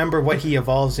don't remember what he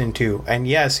evolves into. And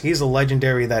yes, he's a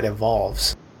legendary that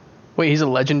evolves. Wait, he's a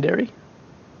legendary?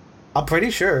 I'm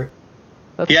pretty sure.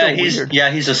 That's so weird.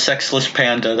 He's a sexless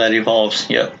panda that evolves.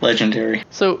 Yep, legendary.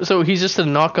 So he's just a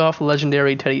knockoff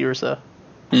legendary Teddy Ursa.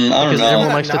 I don't Because know.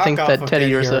 everyone likes to think Knockoff that of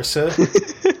Teddy Ursa.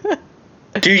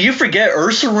 Dude, you forget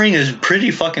Ursa Ring is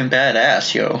pretty fucking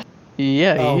badass, yo.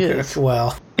 Yeah, he is.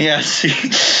 Well, Yeah,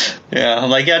 see. Yeah, I'm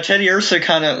like, Teddy Ursa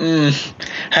kind of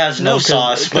has no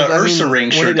sauce, but Ursa Ring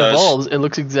sure when it does. evolves, it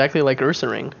looks exactly like Ursa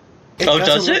Ring. it Oh, doesn't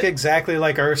does look it? exactly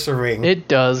like Ursa Ring. It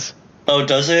does. Oh,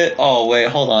 does it? Oh, wait,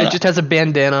 hold on. It just has a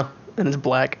bandana and it's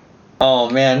black. Oh,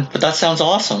 man, but that sounds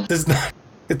awesome.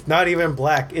 It's not even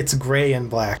black. It's gray and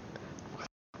black.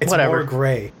 It's Whatever. more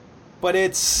gray. But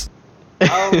it's...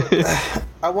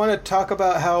 I want to talk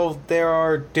about how there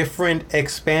are different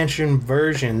expansion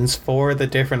versions for the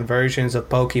different versions of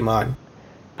Pokemon.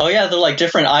 Oh, yeah, they're like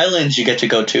different islands you get to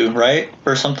go to, right?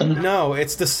 Or something? No,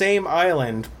 it's the same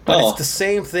island, but it's the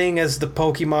same thing as the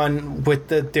Pokemon with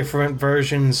the different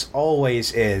versions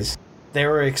always is.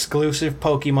 There are exclusive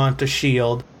Pokemon to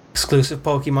Shield, exclusive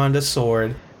Pokemon to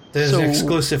Sword. There's an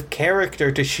exclusive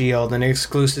character to Shield and an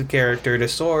exclusive character to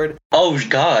Sword. Oh,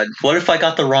 God. What if I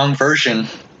got the wrong version?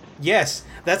 Yes,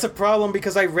 that's a problem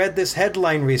because I read this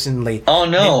headline recently. Oh,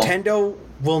 no. Nintendo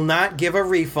will not give a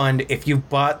refund if you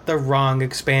bought the wrong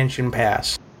expansion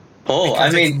pass. Oh,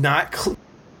 Because I it's mean... not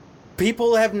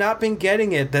people have not been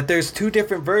getting it, that there's two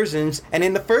different versions, and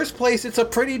in the first place, it's a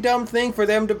pretty dumb thing for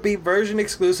them to be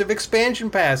version-exclusive expansion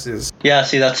passes. Yeah,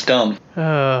 see, that's dumb.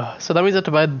 So that means I have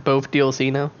to buy both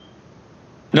DLC now?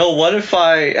 No, what if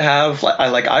I have...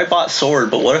 I bought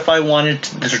Sword, but what if I wanted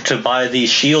to buy the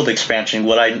Shield expansion?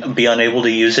 Would I be unable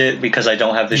to use it because I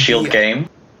don't have the Shield game?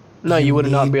 No, you would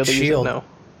not need be able to use it, Shield. no.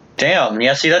 Damn,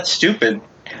 yeah, see, that's stupid.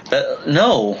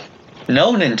 No,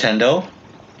 Nintendo.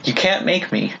 You can't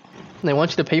make me. They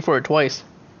want you to pay for it twice.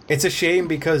 It's a shame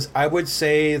because I would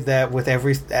say that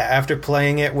after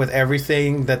playing it with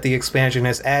everything that the expansion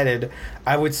has added,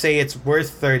 I would say it's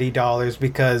worth $30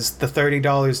 because the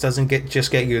 $30 doesn't just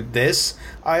get you this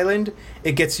island,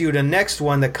 it gets you the next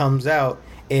one that comes out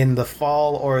in the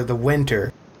fall or the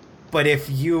winter. But if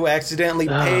you accidentally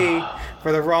pay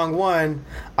for the wrong one,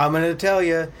 I'm going to tell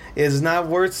you, it's not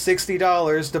worth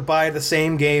 $60 to buy the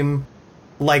same game.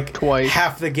 Like twice.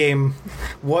 Half the game.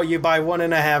 Well, you buy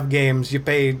 1.5 games, you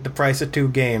pay the price of 2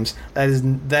 games.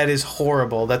 That is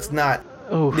horrible. That's not...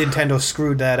 Oof. Nintendo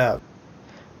screwed that up.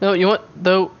 No, you know what,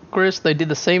 though, Chris? They did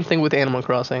the same thing with Animal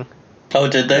Crossing. Oh,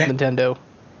 did they? Nintendo.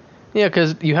 Yeah,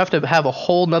 because you have to have a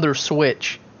whole nother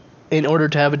Switch in order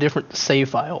to have a different save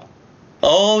file.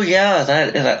 Oh,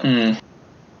 yeah,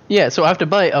 Yeah, so I have to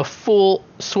buy a full...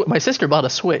 My sister bought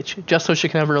a Switch just so she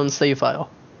can have her own save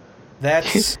file.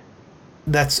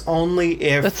 That's only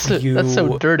if That's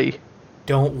so dirty.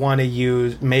 don't want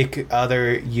to make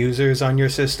other users on your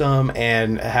system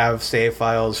and have save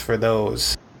files for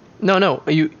those. No.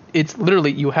 It's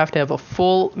literally you have to have a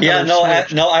full. Yeah,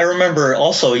 Switch. I remember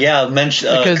also. Yeah,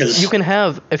 because you can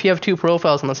have if you have two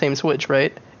profiles on the same Switch,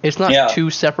 right? It's not two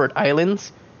separate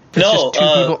islands. It's just two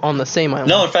people on the same island.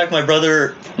 No, in fact, my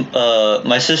brother,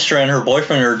 my sister, and her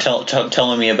boyfriend are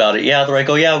telling me about it. Yeah, they're like,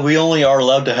 oh yeah, we only are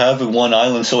allowed to have one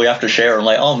island, so we have to share. I'm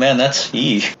like, oh man, that's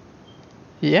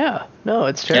Yeah, no,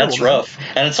 it's terrible. That's rough,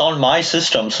 and it's on my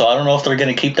system, so I don't know if they're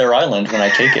going to keep their island when I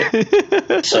take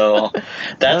it. So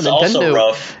that's also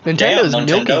rough. Nintendo's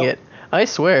milking it. I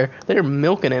swear, they're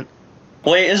milking it.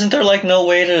 Wait, isn't there like no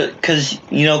way to, because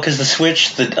the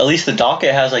Switch, at least the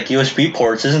docket has like USB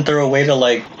ports. Isn't there a way to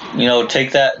like,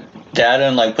 take that data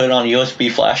and like put it on a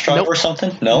USB flash drive or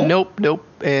something? No. Nope.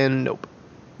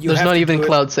 There's not even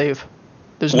cloud save.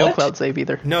 There's no cloud save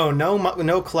either.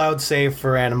 No cloud save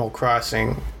for Animal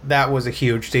Crossing. That was a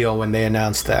huge deal when they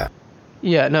announced that.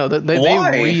 Yeah, no, they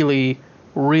really,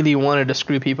 really wanted to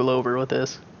screw people over with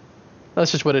this.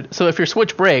 That's just what it. So if your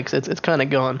Switch breaks, it's kind of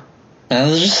gone. And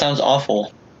this just sounds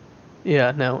awful.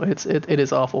 Yeah, no, it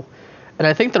is awful. And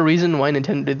I think the reason why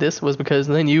Nintendo did this was because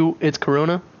they knew it's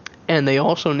Corona, and they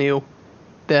also knew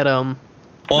that Well,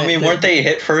 I mean, weren't they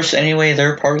hit first anyway?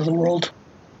 They're part of the world.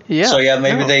 Yeah. So yeah,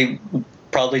 maybe they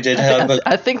probably did have.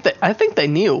 I think they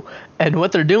knew, and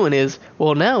what they're doing is,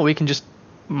 well, now we can just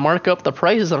mark up the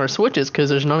prices on our Switches because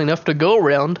there's not enough to go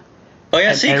around. Oh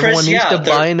yeah, see, Chris, everyone needs to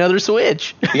buy another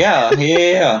Switch. Yeah.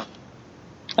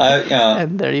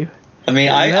 And there you. I mean,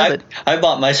 I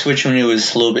bought my Switch when it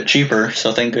was a little bit cheaper,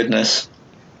 so thank goodness.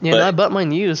 Yeah, I bought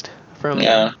mine used from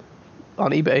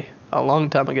on eBay a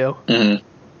long time ago. Mm-hmm.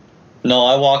 No,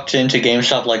 I walked into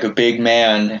GameStop like a big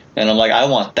man, and I'm like, I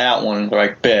want that one. They're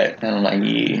like, bet. And I'm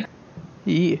like,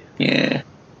 yeah.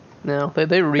 No,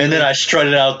 they really... And then I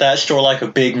strutted out that store like a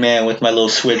big man with my little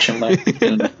Switch and my...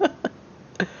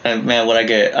 and man, what I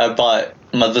get? I bought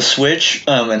the Switch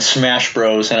and Smash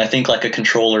Bros. And I think like a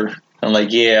controller. I'm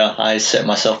like, yeah, I set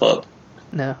myself up.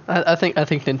 No, I think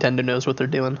Nintendo knows what they're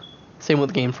doing. Same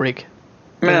with Game Freak.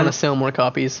 They want to sell more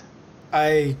copies.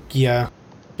 You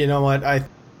know what?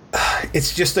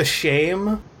 It's just a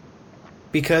shame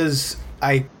because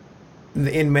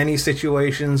in many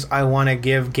situations, I want to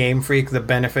give Game Freak the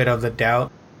benefit of the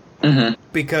doubt. Mm-hmm.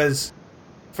 Because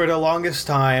for the longest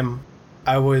time,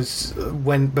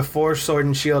 before Sword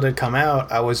and Shield had come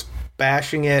out, I was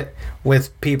bashing it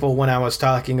with people when I was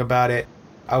talking about it.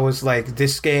 I was like,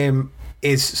 this game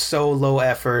is so low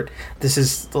effort. This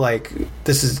is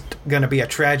going to be a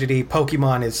tragedy.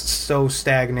 Pokemon is so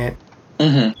stagnant.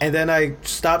 Mm-hmm. And then I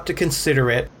stopped to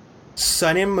consider it.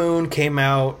 Sun and Moon came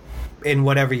out in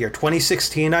whatever year,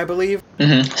 2016, I believe.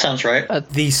 Mm-hmm. Sounds right.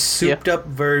 The souped-up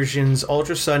versions,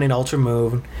 Ultra Sun and Ultra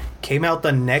Moon, came out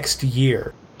the next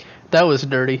year. That was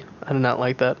dirty. I did not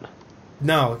like that.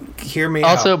 No, hear me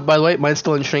also, out. by the way, mine's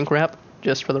still in shrink wrap,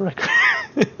 just for the record.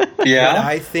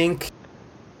 Yeah.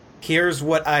 Here's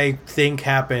what I think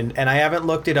happened, and I haven't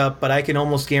looked it up, but I can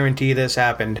almost guarantee this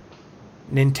happened.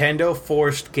 Nintendo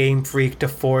forced Game Freak to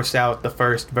force out the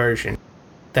first version.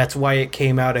 That's why it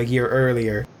came out a year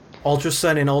earlier. Ultra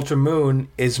Sun and Ultra Moon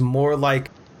is more like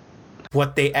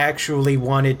what they actually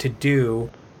wanted to do,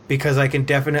 because I can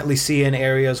definitely see in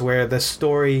areas where the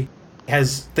story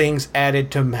has things added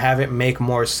to have it make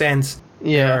more sense.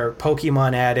 Yeah. There are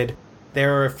Pokemon added.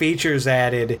 There are features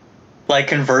added. Like,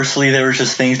 conversely, there was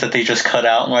just things that they just cut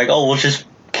out and like, oh, we'll just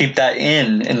keep that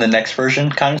in the next version,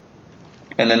 kind of.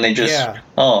 And then they just... Yeah.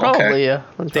 Oh, okay. Probably, yeah.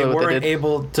 They weren't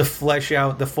able to flesh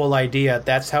out the full idea.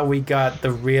 That's how we got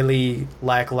the really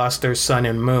lackluster Sun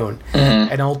and Moon.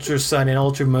 Mm-hmm. And Ultra Sun and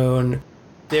Ultra Moon,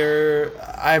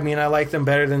 I like them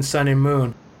better than Sun and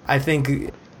Moon. I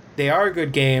think they are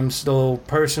good games, though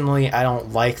personally I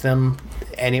don't like them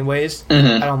anyways.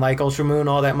 Mm-hmm. I don't like Ultra Moon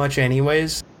all that much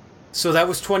anyways. So that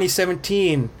was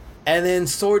 2017. And then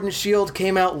Sword and Shield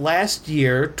came out last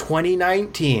year,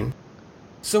 2019.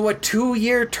 So a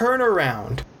 2-year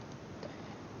turnaround.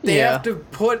 They have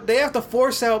to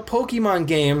force out Pokemon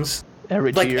games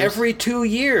every 2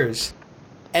 years.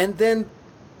 And then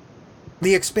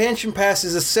the expansion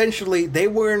passes, essentially, they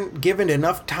weren't given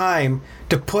enough time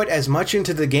to put as much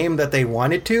into the game that they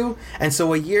wanted to, and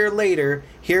so a year later,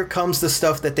 here comes the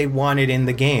stuff that they wanted in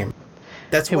the game.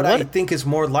 That's what I think is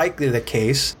more likely the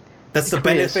case. That's the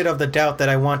benefit of the doubt that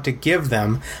I want to give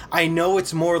them. I know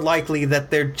it's more likely that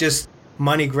they're just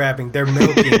money grabbing, they're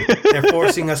milking, they're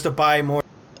forcing us to buy more.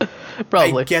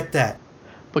 Probably. I get that.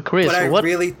 But Chris, I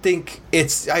really think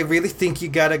you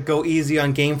gotta go easy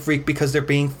on Game Freak because they're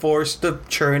being forced to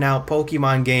churn out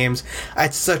Pokemon games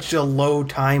at such a low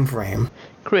time frame.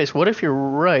 Chris, what if you're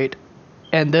right,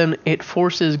 and then it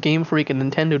forces Game Freak and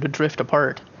Nintendo to drift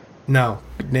apart? No,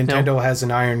 Nintendo has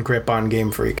an iron grip on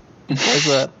Game Freak. Why's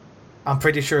that? I'm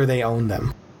pretty sure they own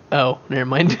them. Oh, never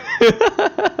mind.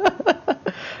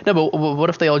 No, but what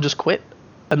if they all just quit,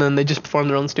 and then they just form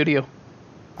their own studio?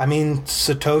 I mean,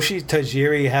 Satoshi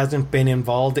Tajiri hasn't been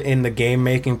involved in the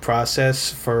game-making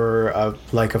process for,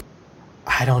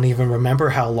 I don't even remember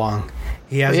how long.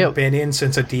 He hasn't been in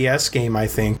since a DS game, I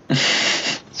think.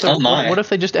 So what if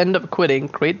they just end up quitting,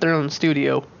 create their own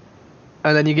studio,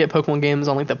 and then you get Pokemon games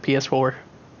on, like, the PS4 or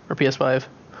PS5?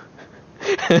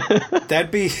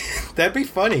 That'd be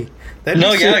funny.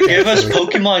 Give us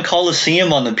Pokemon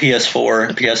Coliseum on the PS4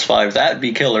 and PS5. That'd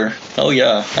be killer. Oh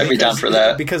yeah, I'd be down for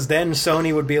that. Because then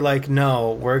Sony would be like,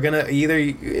 no, we're gonna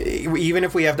even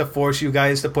if we have to force you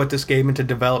guys to put this game into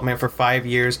development for 5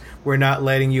 years, we're not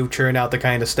letting you churn out the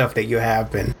kind of stuff that you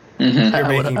have been. Mm-hmm. You're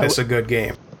making this a good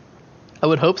game. I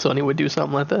would hope Sony would do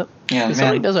something like that. Yeah, man.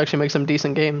 Sony does actually make some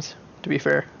decent games, to be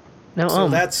fair. Now, so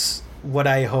that's what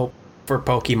I hope for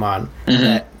Pokemon. Mm-hmm.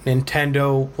 That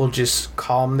Nintendo will just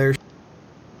calm their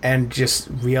and just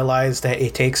realize that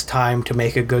it takes time to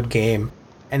make a good game,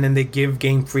 and then they give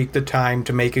Game Freak the time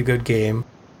to make a good game,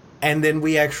 and then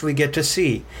we actually get to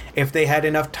see if they had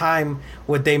enough time.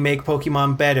 Would they make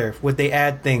Pokemon better? Would they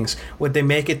add things? Would they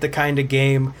make it the kind of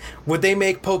game? Would they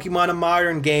make Pokemon a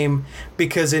modern game?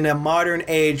 Because in a modern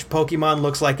age, Pokemon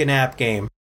looks like an app game.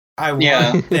 I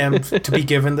want them to be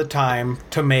given the time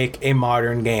to make a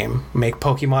modern game. Make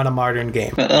Pokemon a modern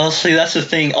game. Well, see, that's the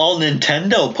thing. All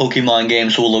Nintendo Pokemon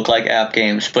games will look like app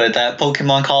games, but that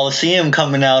Pokemon Coliseum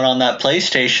coming out on that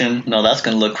PlayStation, no, that's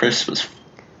going to look crisp as...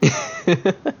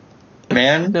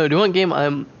 Man. No, do you want a game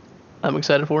I'm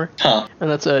excited for? Huh.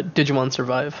 And that's Digimon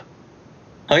Survive.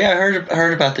 Oh, yeah, I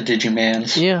heard about the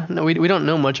Digimans. Yeah, no, we don't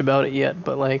know much about it yet,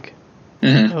 but, like,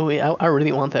 I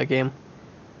really want that game.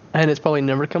 And it's probably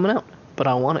never coming out, but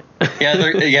I want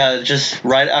it. Just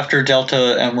right after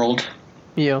Delta Emerald.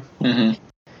 Yeah. Mm-hmm. You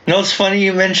know, it's funny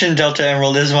you mentioned Delta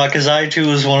Emerald, Isma, because I, too,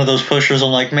 was one of those pushers.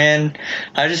 I'm like, man,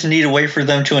 I just need to wait for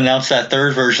them to announce that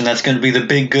third version. That's going to be the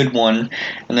big good one.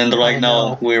 And then they're like,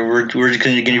 no, we're going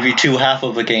to give you half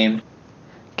of a game.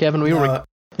 Kevin, we were...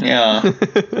 Yeah,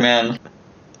 man.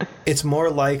 It's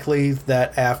more likely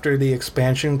that after the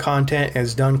expansion content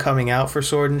is done coming out for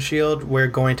Sword and Shield, we're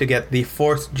going to get the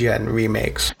 4th gen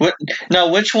remakes.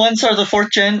 Now, which ones are the 4th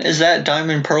gen? Is that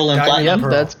Diamond, Pearl, and Platinum? Yep,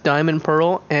 that's Diamond,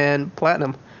 Pearl, and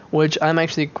Platinum, which I'm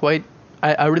actually quite...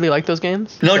 I really like those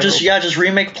games. No, just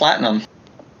remake Platinum.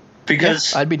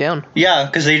 Because I'd be down. Yeah,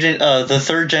 because they did the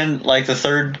 3rd gen, like the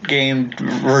 3rd game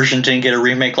version didn't get a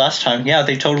remake last time. Yeah,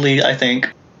 they totally, I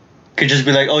think... could just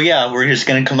be like, oh yeah, we're just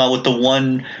going to come out with the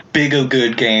one big o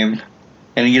good game,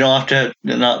 and you don't have to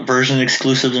not version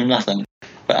exclusives or nothing.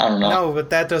 But I don't know. No, but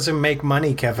that doesn't make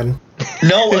money, Kevin.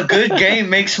 No, a good game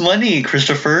makes money,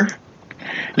 Christopher.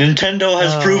 Nintendo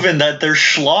has proven that their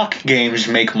schlock games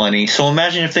make money. So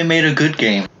imagine if they made a good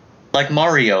game, like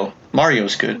Mario.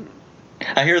 Mario's good.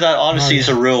 I hear that Odyssey's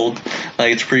a real,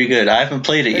 like it's pretty good. I haven't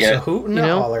played it yet. It's a hoot and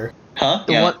a holler. Huh?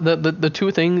 The two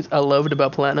things I loved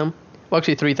about Platinum. Well,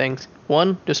 actually, 3 things.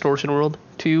 1, Distortion World.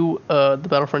 2, the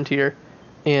Battle Frontier.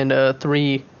 And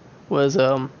 3 was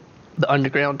the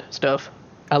Underground stuff.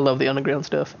 I love the Underground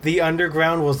stuff. The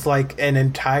Underground was like an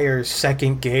entire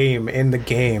second game in the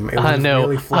game. It was I know.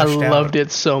 Really fleshed I loved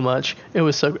it so much. It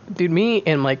was so... Dude, me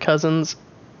and my cousins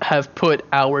have put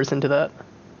hours into that.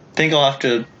 I think I'll have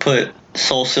to put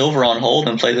Soul Silver on hold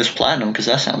and play this Platinum, because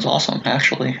that sounds awesome,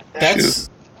 actually. That's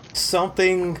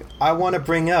something I want to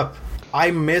bring up.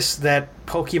 I miss that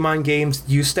Pokemon games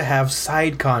used to have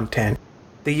side content.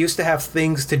 They used to have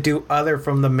things to do other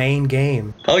from the main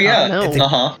game. Oh,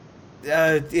 yeah.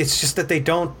 It's just that they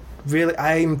don't really...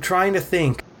 I'm trying to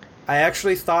think. I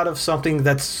actually thought of something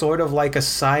that's sort of like a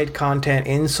side content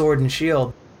in Sword and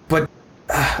Shield, but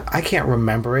I can't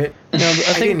remember it. No,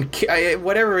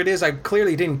 whatever it is, I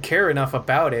clearly didn't care enough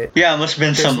about it. Yeah, it must have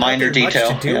been some minor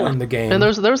detail. Much to do in the game. And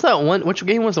there was that one... Which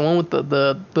game was the one with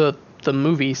the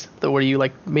movies where you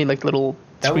like made like little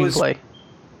screenplay?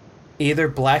 Either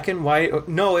Black and White.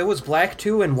 No, it was Black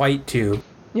 2 and White 2.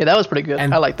 Yeah, that was pretty good.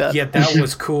 I like that. Yeah, that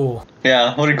was cool.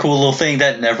 Yeah, what a cool little thing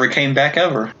that never came back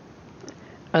ever.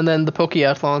 And then the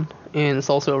Pokeathlon in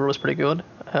Soul Silver was pretty good.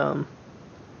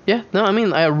 Yeah, no, I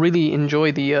mean I really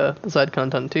enjoy the side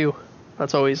content too.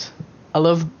 That's always... I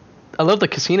love the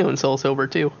casino in Soul Silver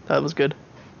too. That was good.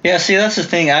 Yeah, see, that's the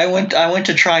thing. I went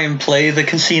to try and play the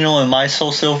casino in my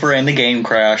Soul Silver, and the game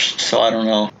crashed, so I don't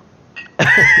know.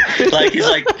 Like, he's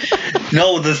like,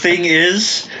 no, the thing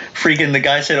is, freaking the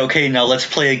guy said, "Okay, now let's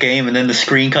play a game," and then the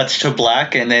screen cuts to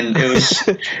black, and then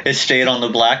it stayed on the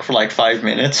black for like 5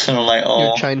 minutes, and I'm like,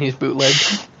 Your oh, Chinese bootleg.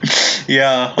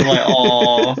 yeah, I'm like,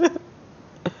 oh.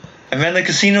 And man, the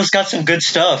casino's got some good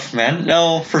stuff, man.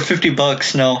 No, for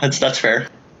 $50, no, that's fair.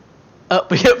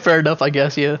 But yeah, fair enough, I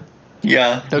guess. Yeah.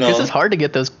 Yeah, No, no. because it's hard to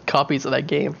get those copies of that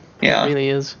game. Yeah. It really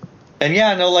is. And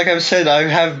yeah, no, like I've said,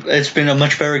 it's been a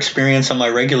much better experience on my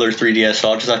regular 3DS, so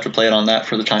I'll just have to play it on that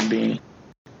for the time being.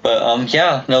 But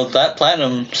yeah, no, that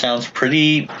Platinum sounds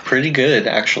pretty good,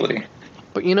 actually.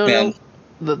 But you know,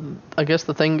 Man. I guess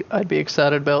the thing I'd be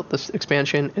excited about this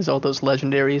expansion is all those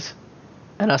legendaries,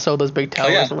 and I saw those big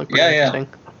towers yeah. and look pretty Yeah, yeah. interesting.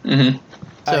 Mm-hmm.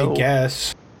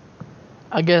 So,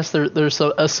 I guess. There's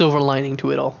a silver lining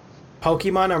to it all. Legendary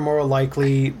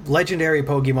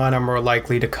Pokemon are more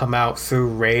likely to come out through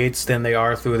raids than they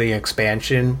are through the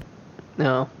expansion.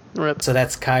 No, rip. So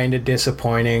that's kind of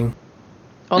disappointing.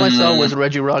 All I saw was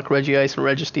Regirock, Regice, and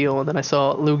Registeel, and then I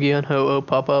saw Lugia and Ho-Oh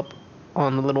pop up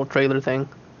on the little trailer thing.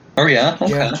 Oh yeah,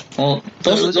 okay. Yeah. Well,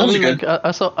 So those I are mean, good. like,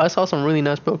 I saw some really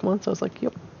nice Pokemon, so I was like,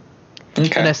 yep.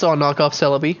 Okay. And I saw a knockoff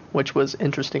Celebi, which was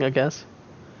interesting, I guess.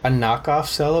 A knockoff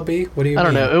Celebi? What do you mean? I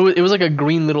don't know. It was like a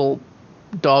green little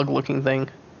dog-looking thing.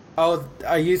 Oh,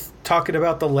 are you talking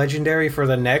about the legendary for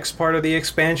the next part of the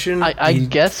expansion? I The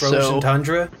guess so. Frozen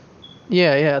Tundra?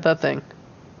 Yeah, that thing.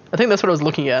 I think that's what I was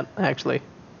looking at, actually.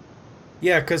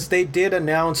 Yeah, because they did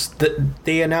announce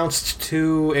they announced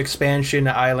 2 expansion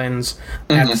islands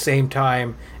at the same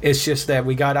time. It's just that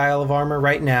we got Isle of Armor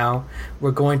right now.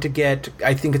 We're going to get,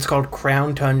 I think it's called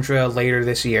Crown Tundra later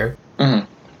this year. Mhm.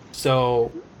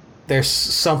 So there's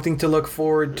something to look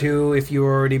forward to if you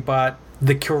already bought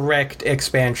the correct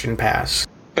expansion pass.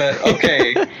 But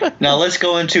okay, now let's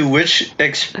go into which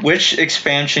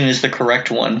expansion is the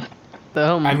correct one.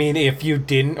 I mean, if you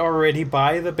didn't already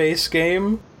buy the base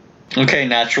game, Okay,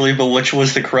 naturally, but which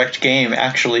was the correct game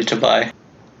actually to buy?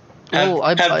 well,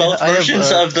 have both versions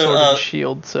have, of the, Sword and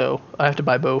Shield, so I have to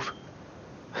buy both.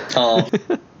 Oh,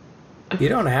 you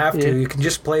don't have to. Yeah. You can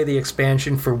just play the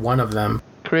expansion for one of them.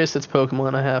 Chris, it's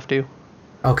Pokemon. I have to.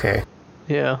 Okay.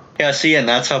 Yeah, yeah. See, and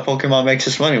that's how Pokemon makes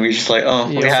its money. We just like,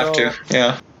 we Yeah. have to.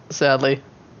 Yeah. sadly.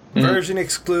 Version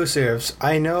exclusives.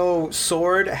 I know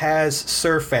Sword has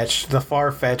Surfetch'd, the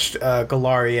far-fetched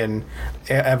Galarian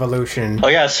evolution. Oh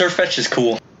yeah, Surfetch is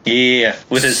cool. Yeah,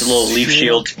 with his little leaf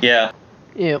shield. Yeah.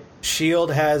 Yep.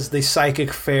 Shield has the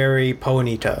Psychic Fairy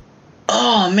Ponyta.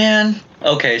 Oh man.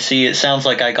 Okay, see, it sounds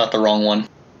like I got the wrong one.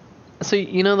 So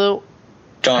you know though,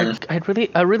 Darn.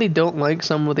 I really don't like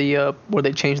some of the where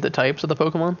they change the types of the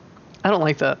Pokemon. I don't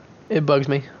like that. It bugs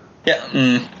me. Yeah. I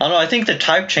don't know. I think the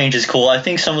type change is cool. I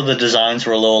think some of the designs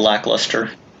were a little lackluster.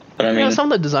 But I mean, Yeah,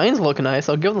 some of the designs look nice.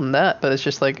 I'll give them that, but it's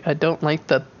just like I don't like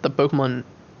that the Pokemon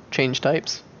change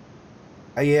types.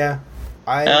 Yeah.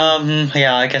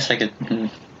 yeah, I guess I could.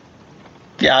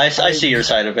 Yeah, I see your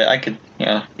side of it. I could.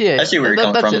 Yeah. Yeah, I see where you're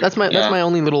coming that's from. it. That's Yeah. my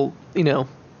only little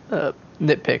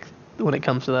nitpick when it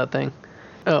comes to that thing.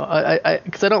 Oh, I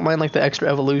because I don't mind like the extra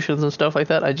evolutions and stuff like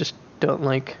that. I just don't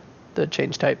like the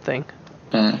change type thing.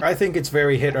 I think it's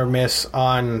very hit or miss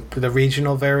on the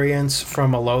regional variants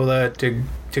from Alola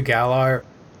to Galar.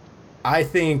 I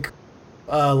think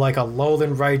like a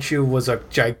Alolan Raichu was a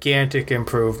gigantic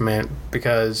improvement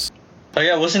because Oh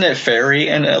yeah, wasn't it Fairy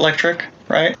and Electric,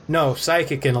 right? no,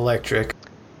 Psychic and Electric,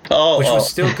 Oh, which was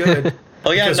still good.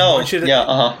 Oh yeah, because no, once it-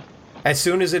 yeah, As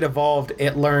soon as it evolved,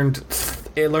 it learned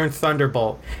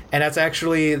Thunderbolt, and that's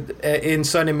actually in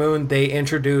Sun and Moon they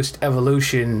introduced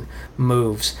evolution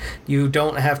moves. You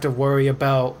don't have to worry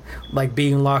about like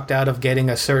being locked out of getting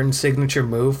a certain signature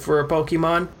move for a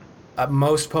Pokemon.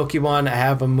 Most Pokemon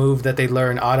have a move that they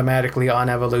learn automatically on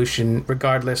evolution,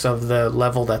 regardless of the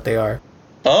level that they are.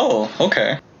 Oh,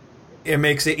 okay. It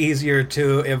makes it easier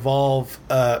to evolve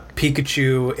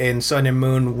Pikachu in Sun and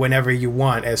Moon whenever you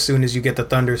want, as soon as you get the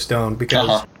Thunderstone,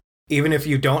 because even if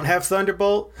you don't have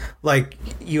Thunderbolt, like,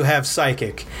 you have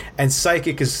Psychic, and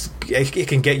Psychic it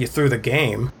can get you through the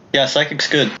game. Yeah, Psychic's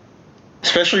good.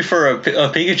 Especially for a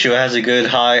Pikachu, it has a good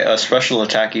high special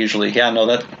attack usually. Yeah, no,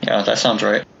 that sounds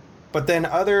right. But then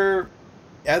other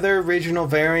regional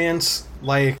variants,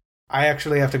 like, I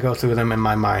actually have to go through them in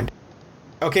my mind.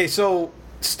 Okay, so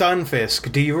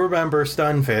Stunfisk. Do you remember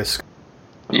Stunfisk?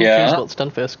 Yeah. Called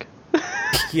Stunfisk.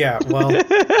 Yeah, well,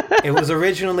 it was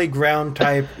originally ground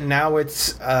type. Now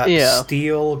it's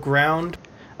steel ground.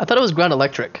 I thought it was ground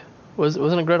electric.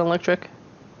 Wasn't it ground electric?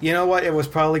 You know what? It was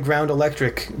probably ground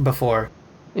electric before.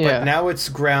 Yeah. But now it's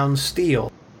ground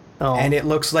steel. Oh. And it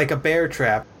looks like a bear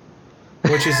trap,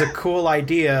 which is a cool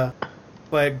idea,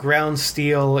 but ground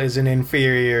steel is an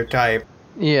inferior type.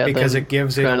 Yeah, because then it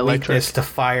gives it ground a electric. weakness to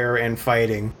fire and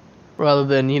fighting, Rather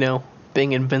than,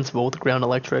 being invincible with ground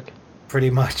electric. pretty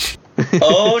much.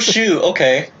 Oh shoot!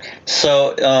 Okay,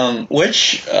 so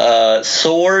which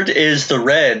sword is the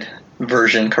red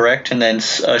version, correct? And then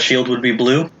shield would be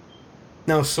blue.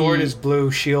 No, sword is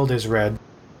blue, shield is red.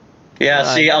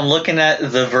 Yeah. See, I'm looking at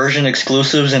the version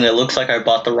exclusives, and it looks like I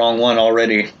bought the wrong one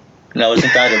already. No,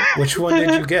 isn't that Which one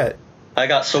did you get? I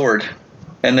got sword,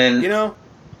 and then You know,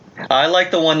 I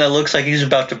like the one that looks like he's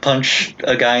about to punch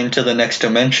a guy into the next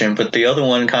dimension, but the other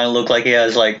one kind of looked like he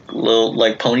has like little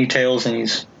like ponytails, and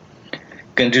he's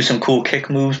gonna do some cool kick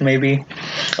moves, maybe.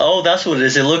 Oh, that's what it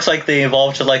is. It looks like they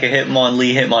evolved to like a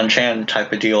Hitmonlee, Hitmonchan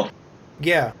type of deal.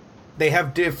 yeah, they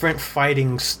have different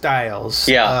fighting styles.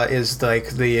 Yeah. Is like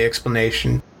the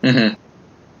explanation. Mm-hmm.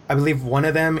 I believe one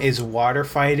of them is water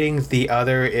fighting, the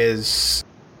other is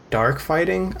dark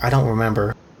fighting. I don't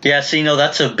remember. Yeah, see, no,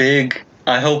 that's a big.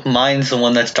 I hope mine's the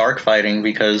one that's dark fighting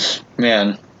because,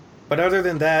 man. But other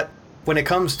than that, when it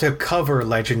comes to cover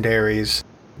legendaries,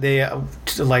 they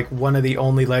like one of the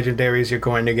only legendaries you're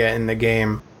going to get in the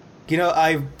game.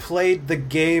 I played the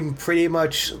game pretty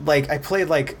much like I played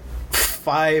like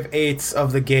 5/8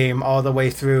 of the game all the way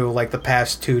through like the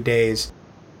past 2 days.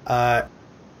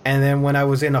 And then when I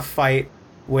was in a fight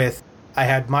I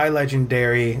had my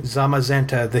legendary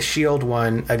Zamazenta, the shield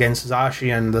one, against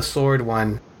Zacian, the sword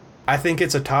one. I think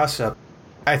it's a toss-up.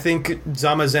 I think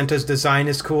Zamazenta's design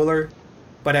is cooler,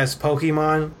 but as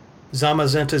Pokemon,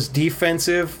 Zamazenta's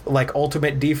defensive, like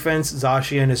ultimate defense,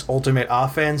 Zacian is ultimate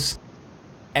offense,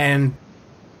 and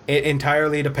it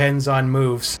entirely depends on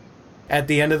moves. At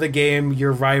the end of the game,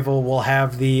 your rival will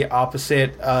have the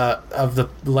opposite of the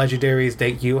legendaries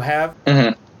that you have.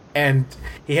 Mm-hmm. And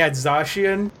he had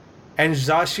Zacian, and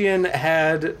Zacian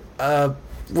had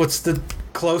what's the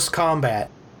close combat,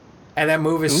 and that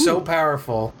move is so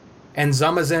powerful. And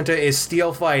Zamazenta is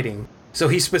steel fighting, so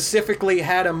he specifically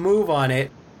had a move on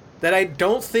it that I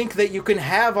don't think that you can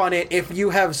have on it if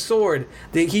you have sword.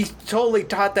 That he totally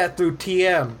taught that through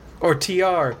TM or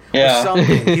TR Yeah. or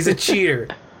something. He's a cheater.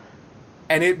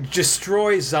 And it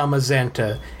destroys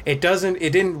Zamazenta. It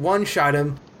didn't one-shot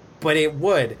him, but it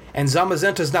would. And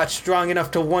Zamazenta's not strong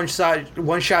enough to one-shot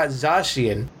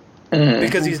Zacian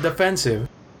because he's defensive.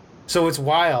 So it's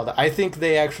wild. I think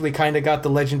they actually kind of got the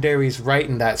legendaries right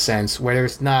in that sense, where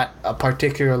there's not a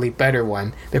particularly better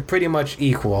one. They're pretty much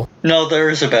equal. No, there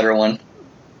is a better one.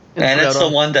 And it's the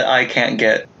one that I can't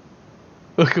get.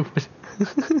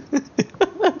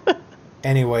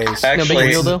 Anyways, No, big Actually,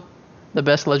 real though. The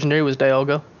best legendary was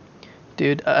Dialga.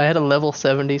 Dude, I had a level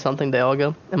 70 something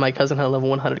Dialga, and my cousin had a level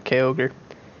 100 Kyogre.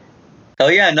 oh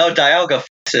yeah, no, Dialga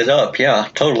f***s it up. Yeah,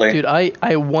 totally. Dude,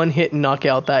 I one hit knock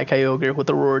out that Kyogre with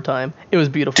the Roar Time. It was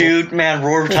beautiful. Dude, man,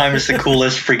 Roar Time is the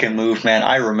coolest freaking move, man.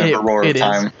 I remember Roar it is.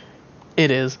 Time. It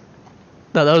is.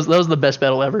 No, that was the best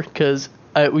battle ever because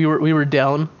we were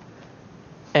down,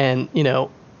 and we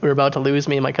were about to lose,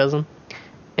 me and my cousin,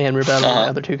 and we were battling my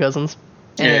other two cousins,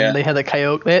 and Yeah. they had the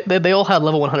Kyogre. They all had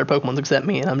level 100 Pokemon except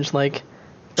me, and I'm just like,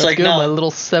 It's like, good, no, my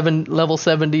little level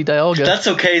 70 Dialga. that's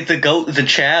okay. The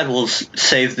Chad will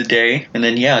save the day, and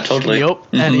then yeah, totally. Yep,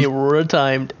 Mm-hmm. and he Roar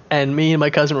Timed, and me and my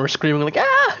cousin were screaming like,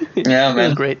 ah! Yeah, It man.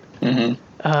 was great.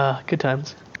 Mm-hmm. Good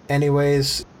times.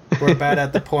 anyways, we're about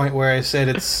at the point where I said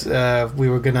it's we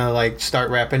were gonna like start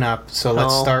wrapping up. So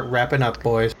let's Oh. start wrapping up,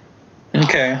 boys.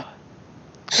 Okay.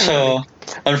 So,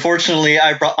 unfortunately,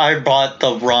 I bought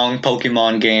the wrong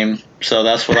Pokemon game, so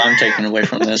that's what I'm taking away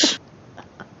from this.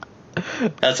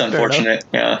 That's unfortunate,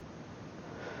 yeah.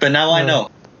 But now I know.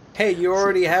 Hey, you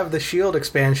already have the Shield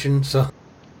expansion, so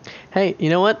Hey, you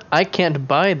know what? I can't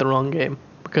buy the wrong game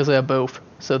because I have both.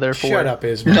 So therefore, shut up,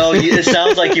 Ismail. No, it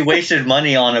sounds like you wasted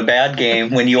money on a bad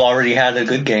game when you already had a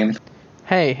good game.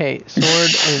 Hey, Sword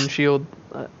and Shield.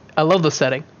 I love the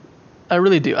setting. I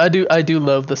really do. I do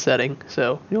love the setting.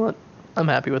 So you know what? I'm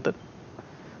happy with it.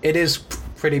 It is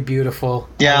pretty beautiful.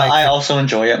 Yeah, like I the- also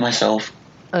enjoy it myself.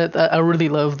 I really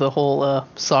love the whole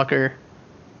soccer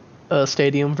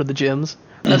stadium for the gyms.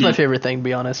 That's my favorite thing, to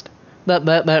be honest.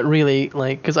 That really,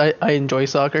 like, because I enjoy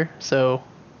soccer, so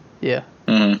yeah.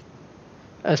 Mm.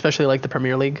 Especially like the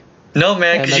Premier League. No,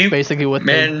 man, And because that's you basically what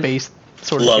they man, base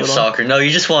Sword and love Shield on. soccer. No, you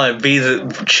just want to be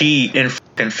the cheat in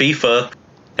fucking FIFA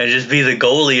and just be the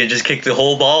goalie and just kick the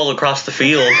whole ball across the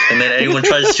field, and then anyone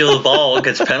tries to steal the ball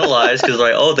gets penalized because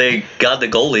like, oh, they got the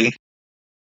goalie.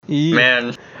 Yeah.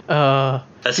 Man,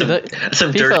 that's some, dude, that's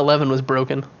some FIFA dirt. 11 was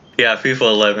broken. Yeah, FIFA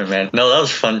 11, man. No, that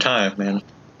was a fun time, man.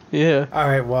 Yeah. All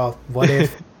right, well, what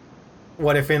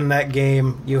if in that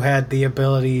game you had the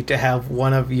ability to have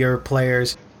one of your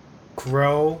players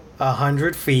grow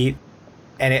 100 feet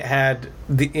and it had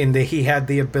he had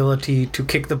the ability to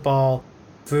kick the ball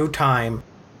through time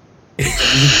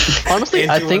Honestly,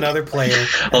 into I think another player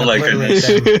and Oh my obliterate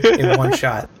them in one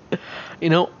shot.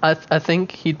 I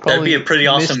think he'd probably be a pretty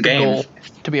miss awesome the game. goal,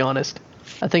 to be honest.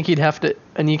 I think he'd have to,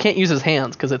 and you can't use his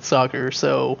hands because it's soccer.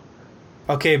 So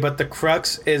Okay, but the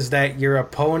crux is that your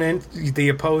opponent, the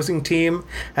opposing team,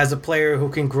 has a player who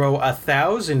can grow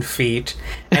 1,000 feet,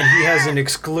 and he has an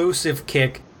exclusive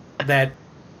kick that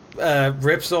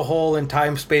rips a hole in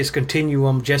time-space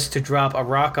continuum just to drop a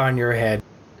rock on your head.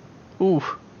 ooh,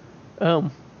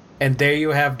 And there you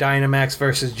have Dynamax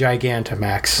versus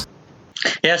Gigantamax.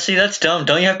 Yeah, see, that's dumb.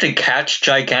 Don't you have to catch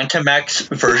Gigantamax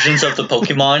versions of the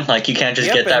Pokemon? Like, you can't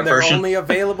just get that and they're version? only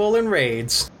available in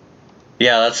raids.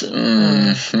 Yeah, that's...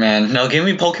 man. No, give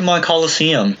me Pokemon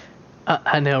Coliseum.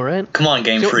 I know, right? Come on,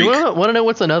 Game You Freak. want to know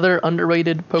what's another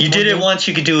underrated Pokemon You did it game? once,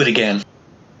 you could do it again.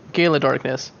 Gale of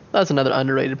Darkness. That's another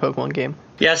underrated Pokemon game.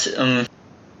 Yes, On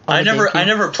I the never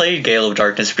GameCube. played Gale of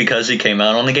Darkness because it came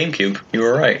out on the GameCube. You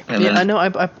were right. And Yeah, then I know.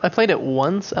 I played it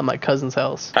once at my cousin's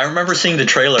house. I remember seeing the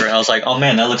trailer and I was like, oh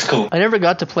man, that looks cool. I never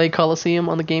got to play Coliseum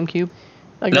on the GameCube.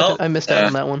 I missed out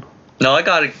on that one. No, I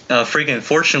got a freaking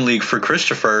Fortune League for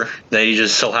Christopher. They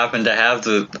just so happened to have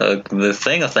the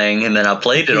thing, and then I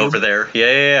played it over there.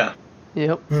 Yeah.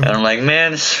 Yep. And I'm like,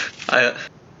 man,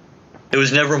 it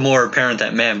was never more apparent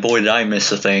that, man, boy, did I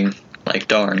miss a thing. Like,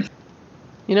 darn.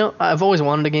 I've always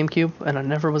wanted a GameCube, and I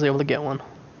never was able to get one.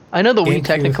 I know the Wii GameCube.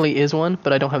 technically is one,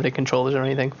 but I don't have any controllers or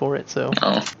anything for it, so...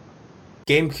 Oh.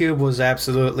 GameCube was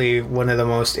absolutely one of the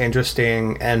most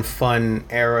interesting and fun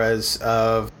eras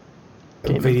of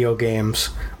video games.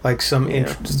 Like some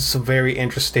very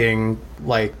interesting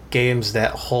games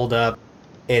that hold up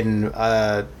in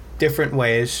different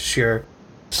ways. Sure,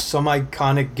 some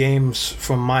iconic games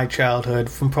from my childhood,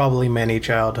 from probably many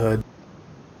childhood,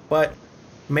 but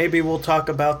maybe we'll talk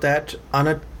about that on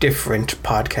a different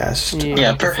podcast.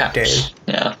 Yeah, perhaps.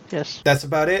 Yeah. Yes. That's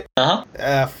about it.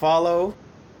 Uh-huh.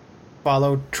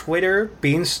 Follow Twitter,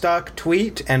 Beanstalk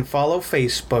Tweet, and follow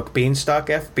Facebook, Beanstalk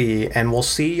FB. And we'll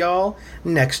see y'all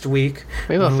next week.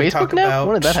 We have a when we Facebook talk now? about-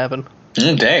 When did that happen?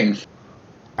 Dang.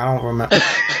 I don't remember.